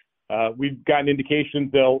help. We've gotten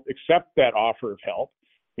indications they'll accept that offer of help.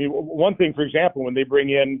 I mean, one thing, for example, when they bring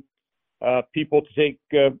in people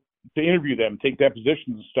to interview them, take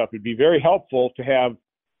depositions and stuff, it'd be very helpful to have,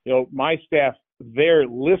 my staff there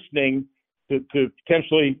listening to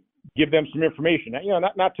potentially give them some information.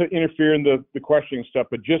 Not to interfere in the questioning stuff,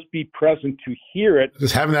 but just be present to hear it.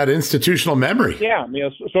 Just having that institutional memory. Yeah.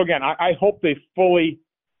 So again, I hope they fully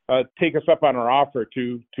take us up on our offer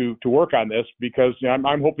to work on this, because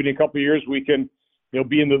I'm hoping in a couple of years we can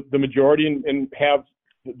be in the majority and have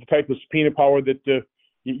the type of subpoena power that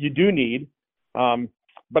you do need.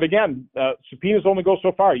 But again, subpoenas only go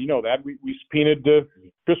so far. You know that. We subpoenaed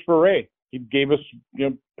Christopher Wray. He gave us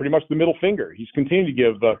pretty much the middle finger. He's continued to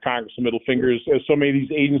give Congress the middle finger, as so many of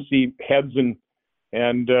these agency heads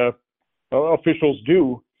and officials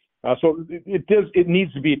do. So it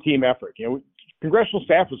needs to be a team effort. Congressional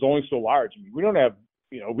staff is only so large. I mean, we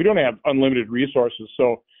don't have unlimited resources.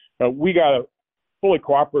 So we got to fully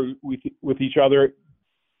cooperate with each other.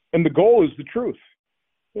 And the goal is the truth.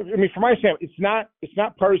 I mean, from my standpoint, it's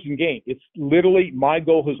not partisan gain. It's literally, my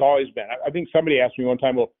goal has always been. I think somebody asked me one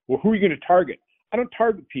time, well, who are you going to target? I don't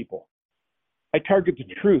target people. I target the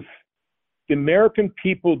truth. The American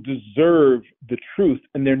people deserve the truth,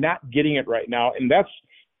 and they're not getting it right now. And that's,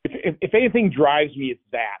 if anything drives me, it's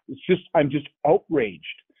that. I'm just outraged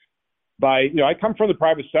by, I come from the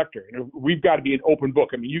private sector. We've got to be an open book.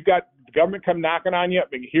 I mean, you've got the government come knocking on you. I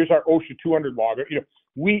mean, here's our OSHA 200 log.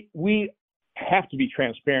 We have to be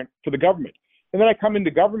transparent for the government. And then I come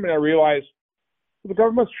into government and I realize the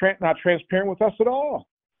government's not transparent with us at all.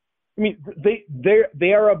 I mean, they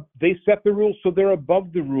set the rules, so they're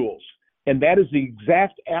above the rules. And that is the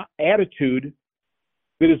exact attitude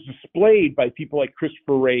that is displayed by people like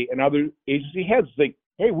Christopher Wray and other agency heads. Like,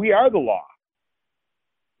 hey, we are the law.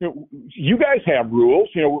 You guys have rules.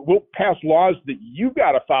 We'll pass laws that you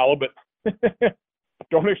got to follow, but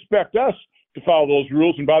don't expect us to follow those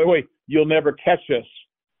rules. And by the way, you'll never catch us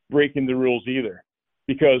breaking the rules either,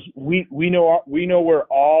 because we know where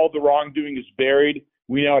all the wrongdoing is buried.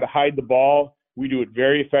 We know how to hide the ball. We do it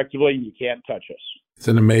very effectively, and you can't touch us. It's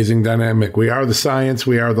an amazing dynamic. We are the science.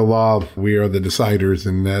 We are the law. We are the deciders.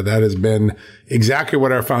 And that has been exactly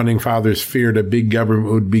what our founding fathers feared a big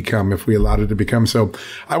government would become if we allowed it to become so.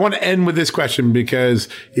 I want to end with this question because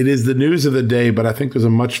it is the news of the day, but I think there's a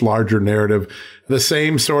much larger narrative. The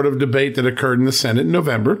same sort of debate that occurred in the Senate in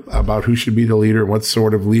November about who should be the leader and what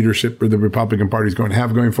sort of leadership the Republican Party is going to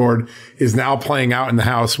have going forward is now playing out in the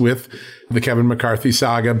House with the Kevin McCarthy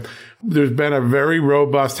saga. There's been a very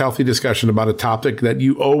robust, healthy discussion about a topic that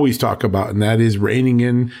you always talk about, and that is reining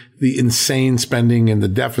in the insane spending and the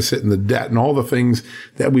deficit and the debt and all the things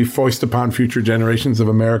that we foist upon future generations of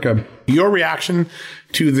America. Your reaction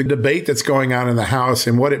to the debate that's going on in the House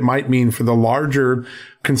and what it might mean for the larger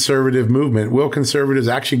conservative movement. Will conservatives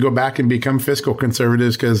actually go back and become fiscal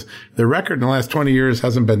conservatives? Because their record in the last 20 years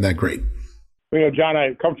hasn't been that great. John,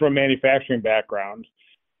 I come from a manufacturing background.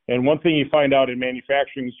 And one thing you find out in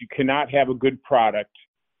manufacturing is you cannot have a good product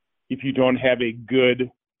if you don't have a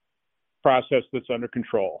good process that's under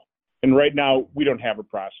control. And right now, we don't have a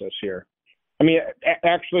process here. I mean,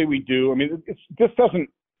 actually, we do. I mean, this doesn't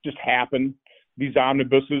just happen, these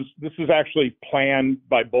omnibuses. This is actually planned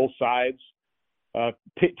by both sides.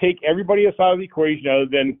 Take everybody else out of the equation other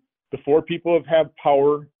than the four people that have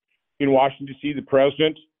power in Washington, D.C., the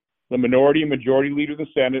president, the minority and majority leader of the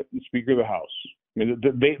Senate, and Speaker of the House. I mean,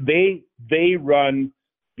 they run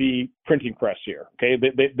the printing press here. Okay,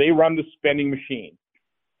 they run the spending machine,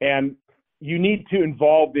 and you need to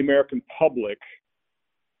involve the American public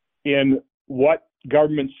in what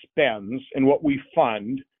government spends and what we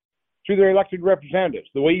fund through their elected representatives.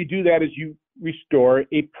 The way you do that is you restore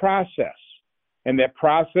a process, and that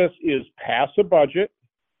process is pass a budget.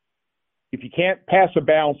 If you can't pass a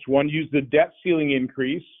balanced one, use the debt ceiling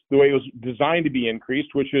increase the way it was designed to be increased,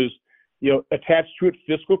 which is attached to it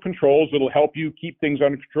fiscal controls that'll help you keep things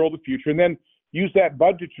under control in the future, and then use that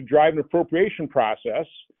budget to drive an appropriation process.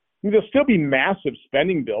 I mean, there'll still be massive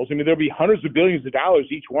spending bills. I mean, there'll be hundreds of billions of dollars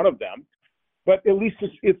each one of them, but at least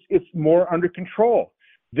it's more under control.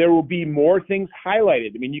 There will be more things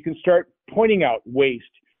highlighted. I mean, you can start pointing out waste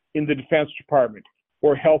in the Defense Department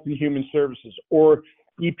or Health and Human Services or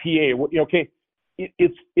EPA. Okay,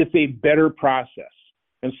 it's a better process,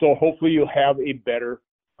 and so hopefully you'll have a better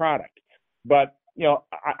product. But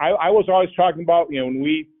I was always talking about when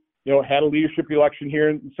we had a leadership election here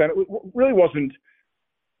in the Senate, it really wasn't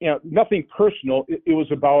nothing personal. It was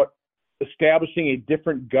about establishing a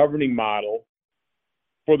different governing model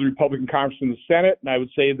for the Republican conference in the Senate, and I would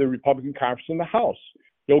say the Republican conference in the House.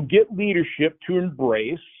 Get leadership to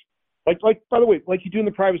embrace, like by the way, like you do in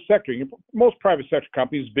the private sector. Most private sector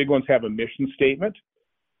companies, big ones, have a mission statement.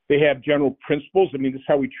 They have general principles. I mean, this is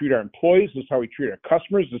how we treat our employees. This is how we treat our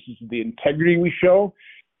customers. This is the integrity we show.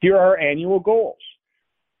 Here are our annual goals.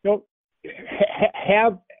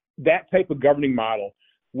 Have that type of governing model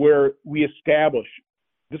where we establish,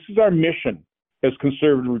 this is our mission as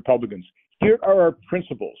conservative Republicans. Here are our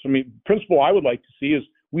principles. I mean, principle I would like to see is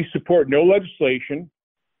we support no legislation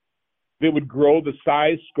that would grow the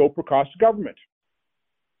size, scope, or cost of government.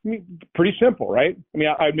 I mean, pretty simple, right? I mean,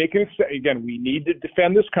 I'd make it, again, we need to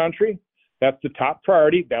defend this country. That's the top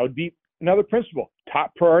priority. That would be another principle.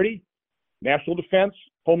 Top priority, national defense,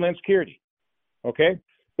 homeland security. Okay?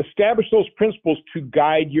 Establish those principles to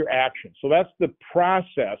guide your action. So that's the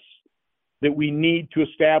process that we need to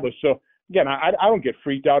establish. So again, I don't get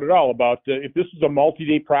freaked out at all about if this is a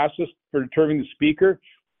multi-day process for determining the speaker,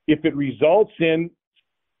 if it results in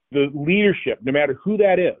the leadership, no matter who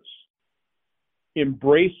that is,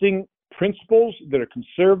 embracing principles that are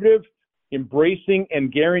conservative, embracing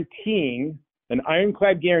and guaranteeing an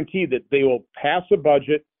ironclad guarantee that they will pass a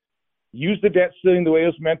budget, use the debt ceiling the way it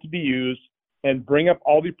was meant to be used, and bring up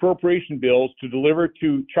all the appropriation bills to deliver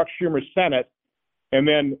to Chuck Schumer's Senate. And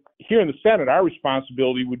then here in the Senate, our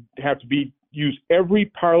responsibility would have to be use every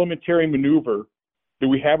parliamentary maneuver that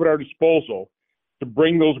we have at our disposal to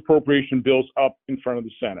bring those appropriation bills up in front of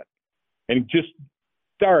the Senate and just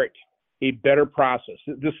start a better process.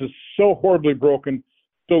 This is so horribly broken,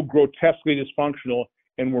 so grotesquely dysfunctional,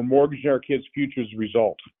 and we're mortgaging our kids' future as a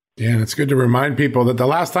result. Yeah, and it's good to remind people that the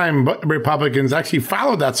last time Republicans actually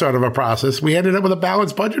followed that sort of a process, we ended up with a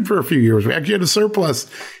balanced budget for a few years. We actually had a surplus.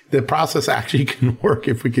 The process actually can work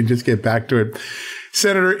if we can just get back to it.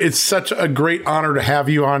 Senator, it's such a great honor to have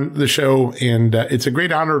you on the show, and it's a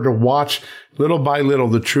great honor to watch little by little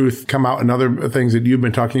the truth come out and other things that you've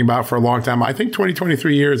been talking about for a long time. I think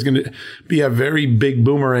 2023 year is going to be a very big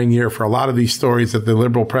boomerang year for a lot of these stories that the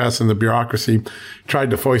liberal press and the bureaucracy tried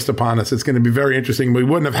to foist upon us. It's going to be very interesting. We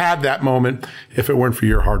wouldn't have had that moment if it weren't for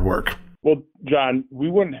your hard work. Well, John, we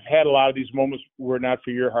wouldn't have had a lot of these moments were it not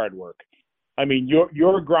for your hard work. I mean, your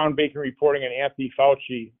groundbreaking reporting on Anthony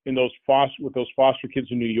Fauci with those foster kids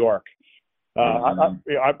in New York.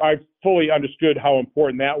 I fully understood how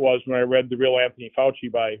important that was when I read The Real Anthony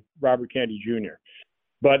Fauci by Robert Kennedy Jr.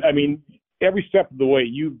 But, I mean, every step of the way,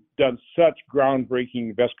 you've done such groundbreaking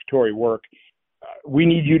investigatory work. We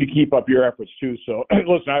need you to keep up your efforts, too. So,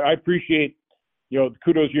 listen, I appreciate, the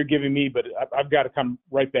kudos you're giving me, but I've got to come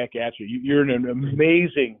right back at you. You're an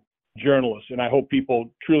amazing journalists. And I hope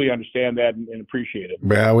people truly understand that and appreciate it.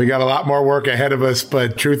 Well, we got a lot more work ahead of us,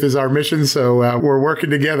 but truth is our mission. So we're working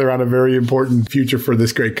together on a very important future for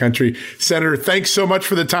this great country. Senator, thanks so much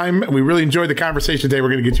for the time. We really enjoyed the conversation today. We're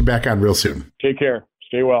going to get you back on real soon. Take care.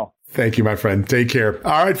 Stay well. Thank you, my friend. Take care.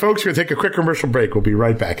 All right, folks, we're going to take a quick commercial break. We'll be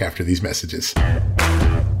right back after these messages.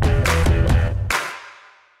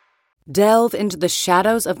 Delve into the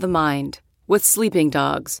shadows of the mind with Sleeping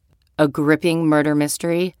Dogs, a gripping murder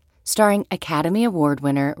mystery starring Academy Award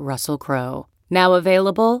winner Russell Crowe. Now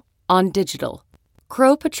available on digital.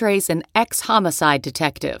 Crowe portrays an ex-homicide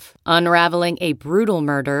detective unraveling a brutal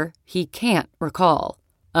murder he can't recall.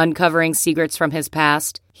 Uncovering secrets from his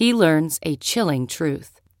past, he learns a chilling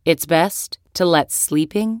truth. It's best to let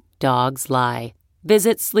sleeping dogs lie.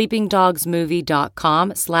 Visit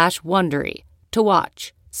sleepingdogsmovie.com/Wondery to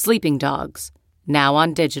watch Sleeping Dogs, now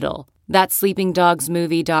on digital. That's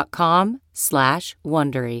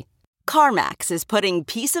sleepingdogsmovie.com/Wondery. CarMax is putting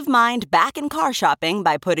peace of mind back in car shopping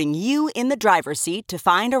by putting you in the driver's seat to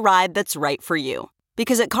find a ride that's right for you.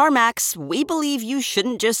 Because at CarMax, we believe you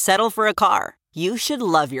shouldn't just settle for a car. You should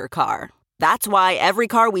love your car. That's why every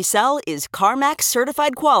car we sell is CarMax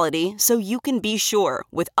certified quality, so you can be sure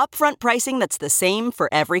with upfront pricing that's the same for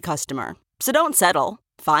every customer. So don't settle.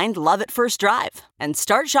 Find love at first drive and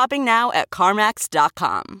start shopping now at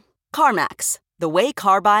CarMax.com. CarMax, the way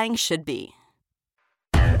car buying should be.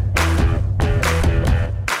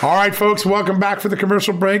 All right, folks, welcome back for the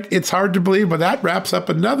commercial break. It's hard to believe, but that wraps up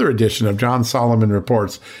another edition of John Solomon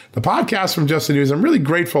Reports, the podcast from Just the News. I'm really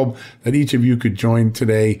grateful that each of you could join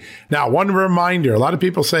today. Now, one reminder, a lot of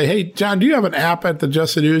people say, hey, John, do you have an app at the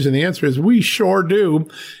Just the News? And the answer is we sure do.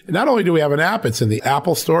 And not only do we have an app, it's in the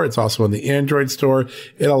Apple Store. It's also in the Android Store.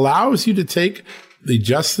 It allows you to take the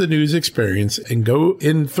Just the News experience and go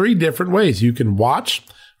in 3 different ways. You can watch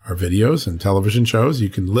our videos and television shows. You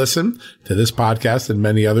can listen to this podcast and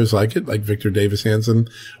many others like it, like Victor Davis Hanson,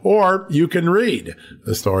 or you can read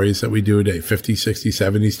the stories that we do a day, 50, 60,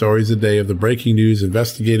 70 stories a day of the breaking news,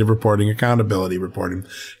 investigative reporting, accountability reporting.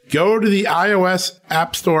 Go to the iOS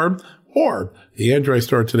App Store or the Android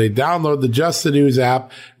Store today. Download the Just the News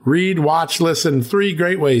app. Read, watch, listen. 3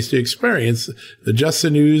 great ways to experience the Just the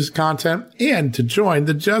News content and to join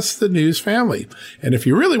the Just the News family. And if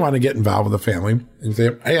you really want to get involved with the family and say,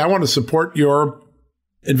 hey, I want to support your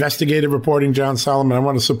investigative reporting, John Solomon. I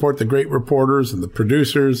want to support the great reporters and the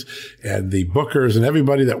producers and the bookers and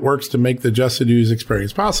everybody that works to make the Just the News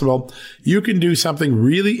experience possible. You can do something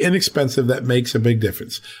really inexpensive that makes a big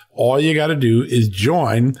difference. All you got to do is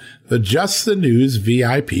join the Just the News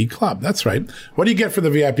VIP Club. That's right. What do you get for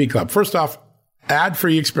the VIP Club? First off,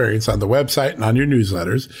 ad-free experience on the website and on your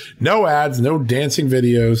newsletters. No ads, no dancing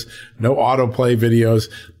videos, no autoplay videos.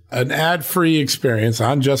 An ad-free experience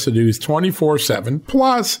on Just the News 24/7.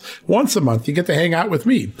 Plus, once a month, you get to hang out with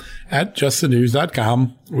me at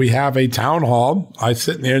justthenews.com. We have a town hall. I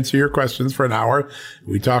sit and answer your questions for an hour.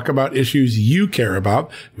 We talk about issues you care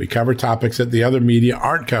about. We cover topics that the other media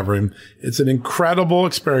aren't covering. It's an incredible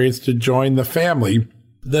experience to join the family,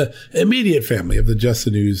 the immediate family of the Just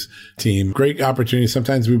the News team. Great opportunity.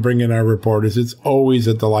 Sometimes we bring in our reporters. It's always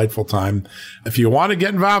a delightful time. If you want to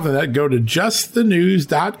get involved in that, go to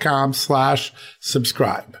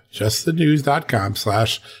justthenews.com/subscribe.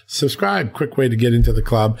 justthenews.com/subscribe. Quick way to get into the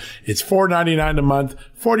club. It's $4.99 a month,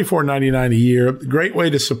 $44.99 a year. Great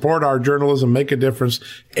way to support our journalism, make a difference,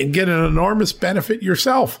 and get an enormous benefit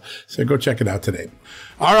yourself. So go check it out today.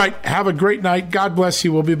 All right. Have a great night. God bless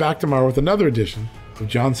you. We'll be back tomorrow with another edition of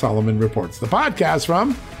John Solomon Reports, the podcast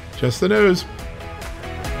from Just the News.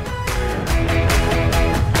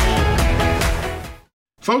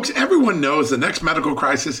 Folks, everyone knows the next medical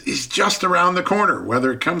crisis is just around the corner,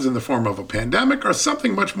 whether it comes in the form of a pandemic or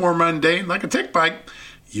something much more mundane like a tick bite.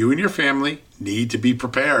 You and your family need to be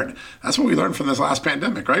prepared. That's what we learned from this last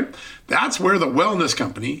pandemic, right? That's where the Wellness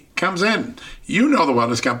Company comes in. You know the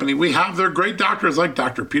Wellness Company. We have their great doctors like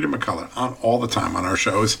Dr. Peter McCullough on all the time on our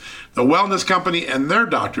shows. The Wellness Company and their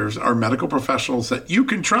doctors are medical professionals that you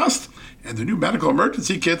can trust, and the new medical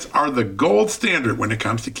emergency kits are the gold standard when it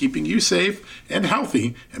comes to keeping you safe and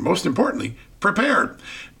healthy, and most importantly, prepared.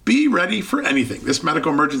 Be ready for anything. This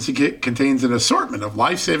medical emergency kit contains an assortment of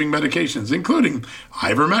life-saving medications, including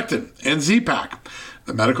ivermectin and Z-Pak.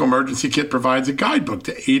 The medical emergency kit provides a guidebook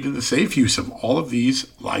to aid in the safe use of all of these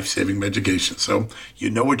life-saving medications, so you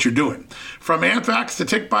know what you're doing. From anthrax to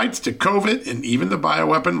tick bites to COVID and even the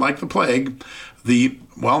bioweapon like the plague, the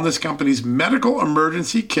Wellness Company's medical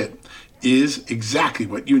emergency kit is exactly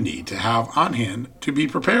what you need to have on hand to be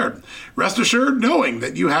prepared. Rest assured knowing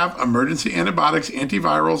that you have emergency antibiotics,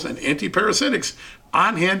 antivirals, and antiparasitics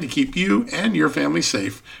on hand to keep you and your family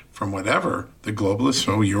safe from from whatever the globalists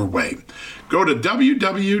throw your way. Go to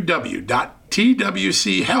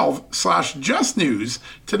www.twchealth/justnews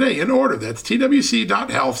today and order. That's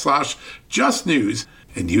twc.health/justnews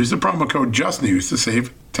and use the promo code JUSTNEWS to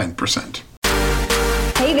save 10%.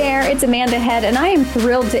 Hey there, it's Amanda Head, and I am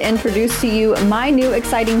thrilled to introduce to you my new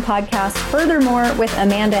exciting podcast, Furthermore with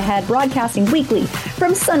Amanda Head, broadcasting weekly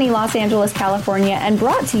from sunny Los Angeles, California, and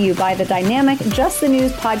brought to you by the dynamic Just the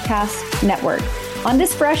News Podcast Network. On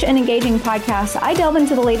this fresh and engaging podcast, I delve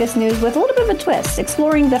into the latest news with a little bit of a twist,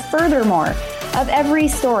 exploring the furthermore of every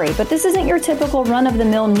story. But this isn't your typical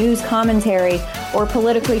run-of-the-mill news commentary or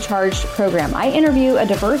politically charged program. I interview a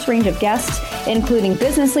diverse range of guests, including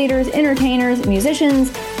business leaders, entertainers,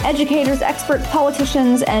 musicians, educators, experts,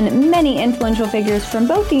 politicians, and many influential figures from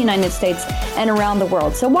both the United States and around the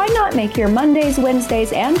world. So why not make your Mondays,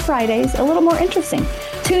 Wednesdays, and Fridays a little more interesting?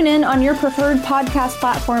 Tune in on your preferred podcast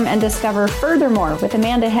platform and discover Furthermore with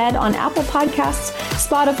Amanda Head on Apple Podcasts,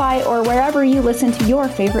 Spotify, or wherever you listen to your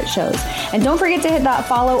favorite shows. And don't forget to hit that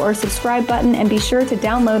follow or subscribe button and be sure to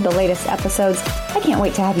download the latest episodes. I can't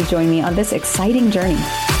wait to have you join me on this exciting journey.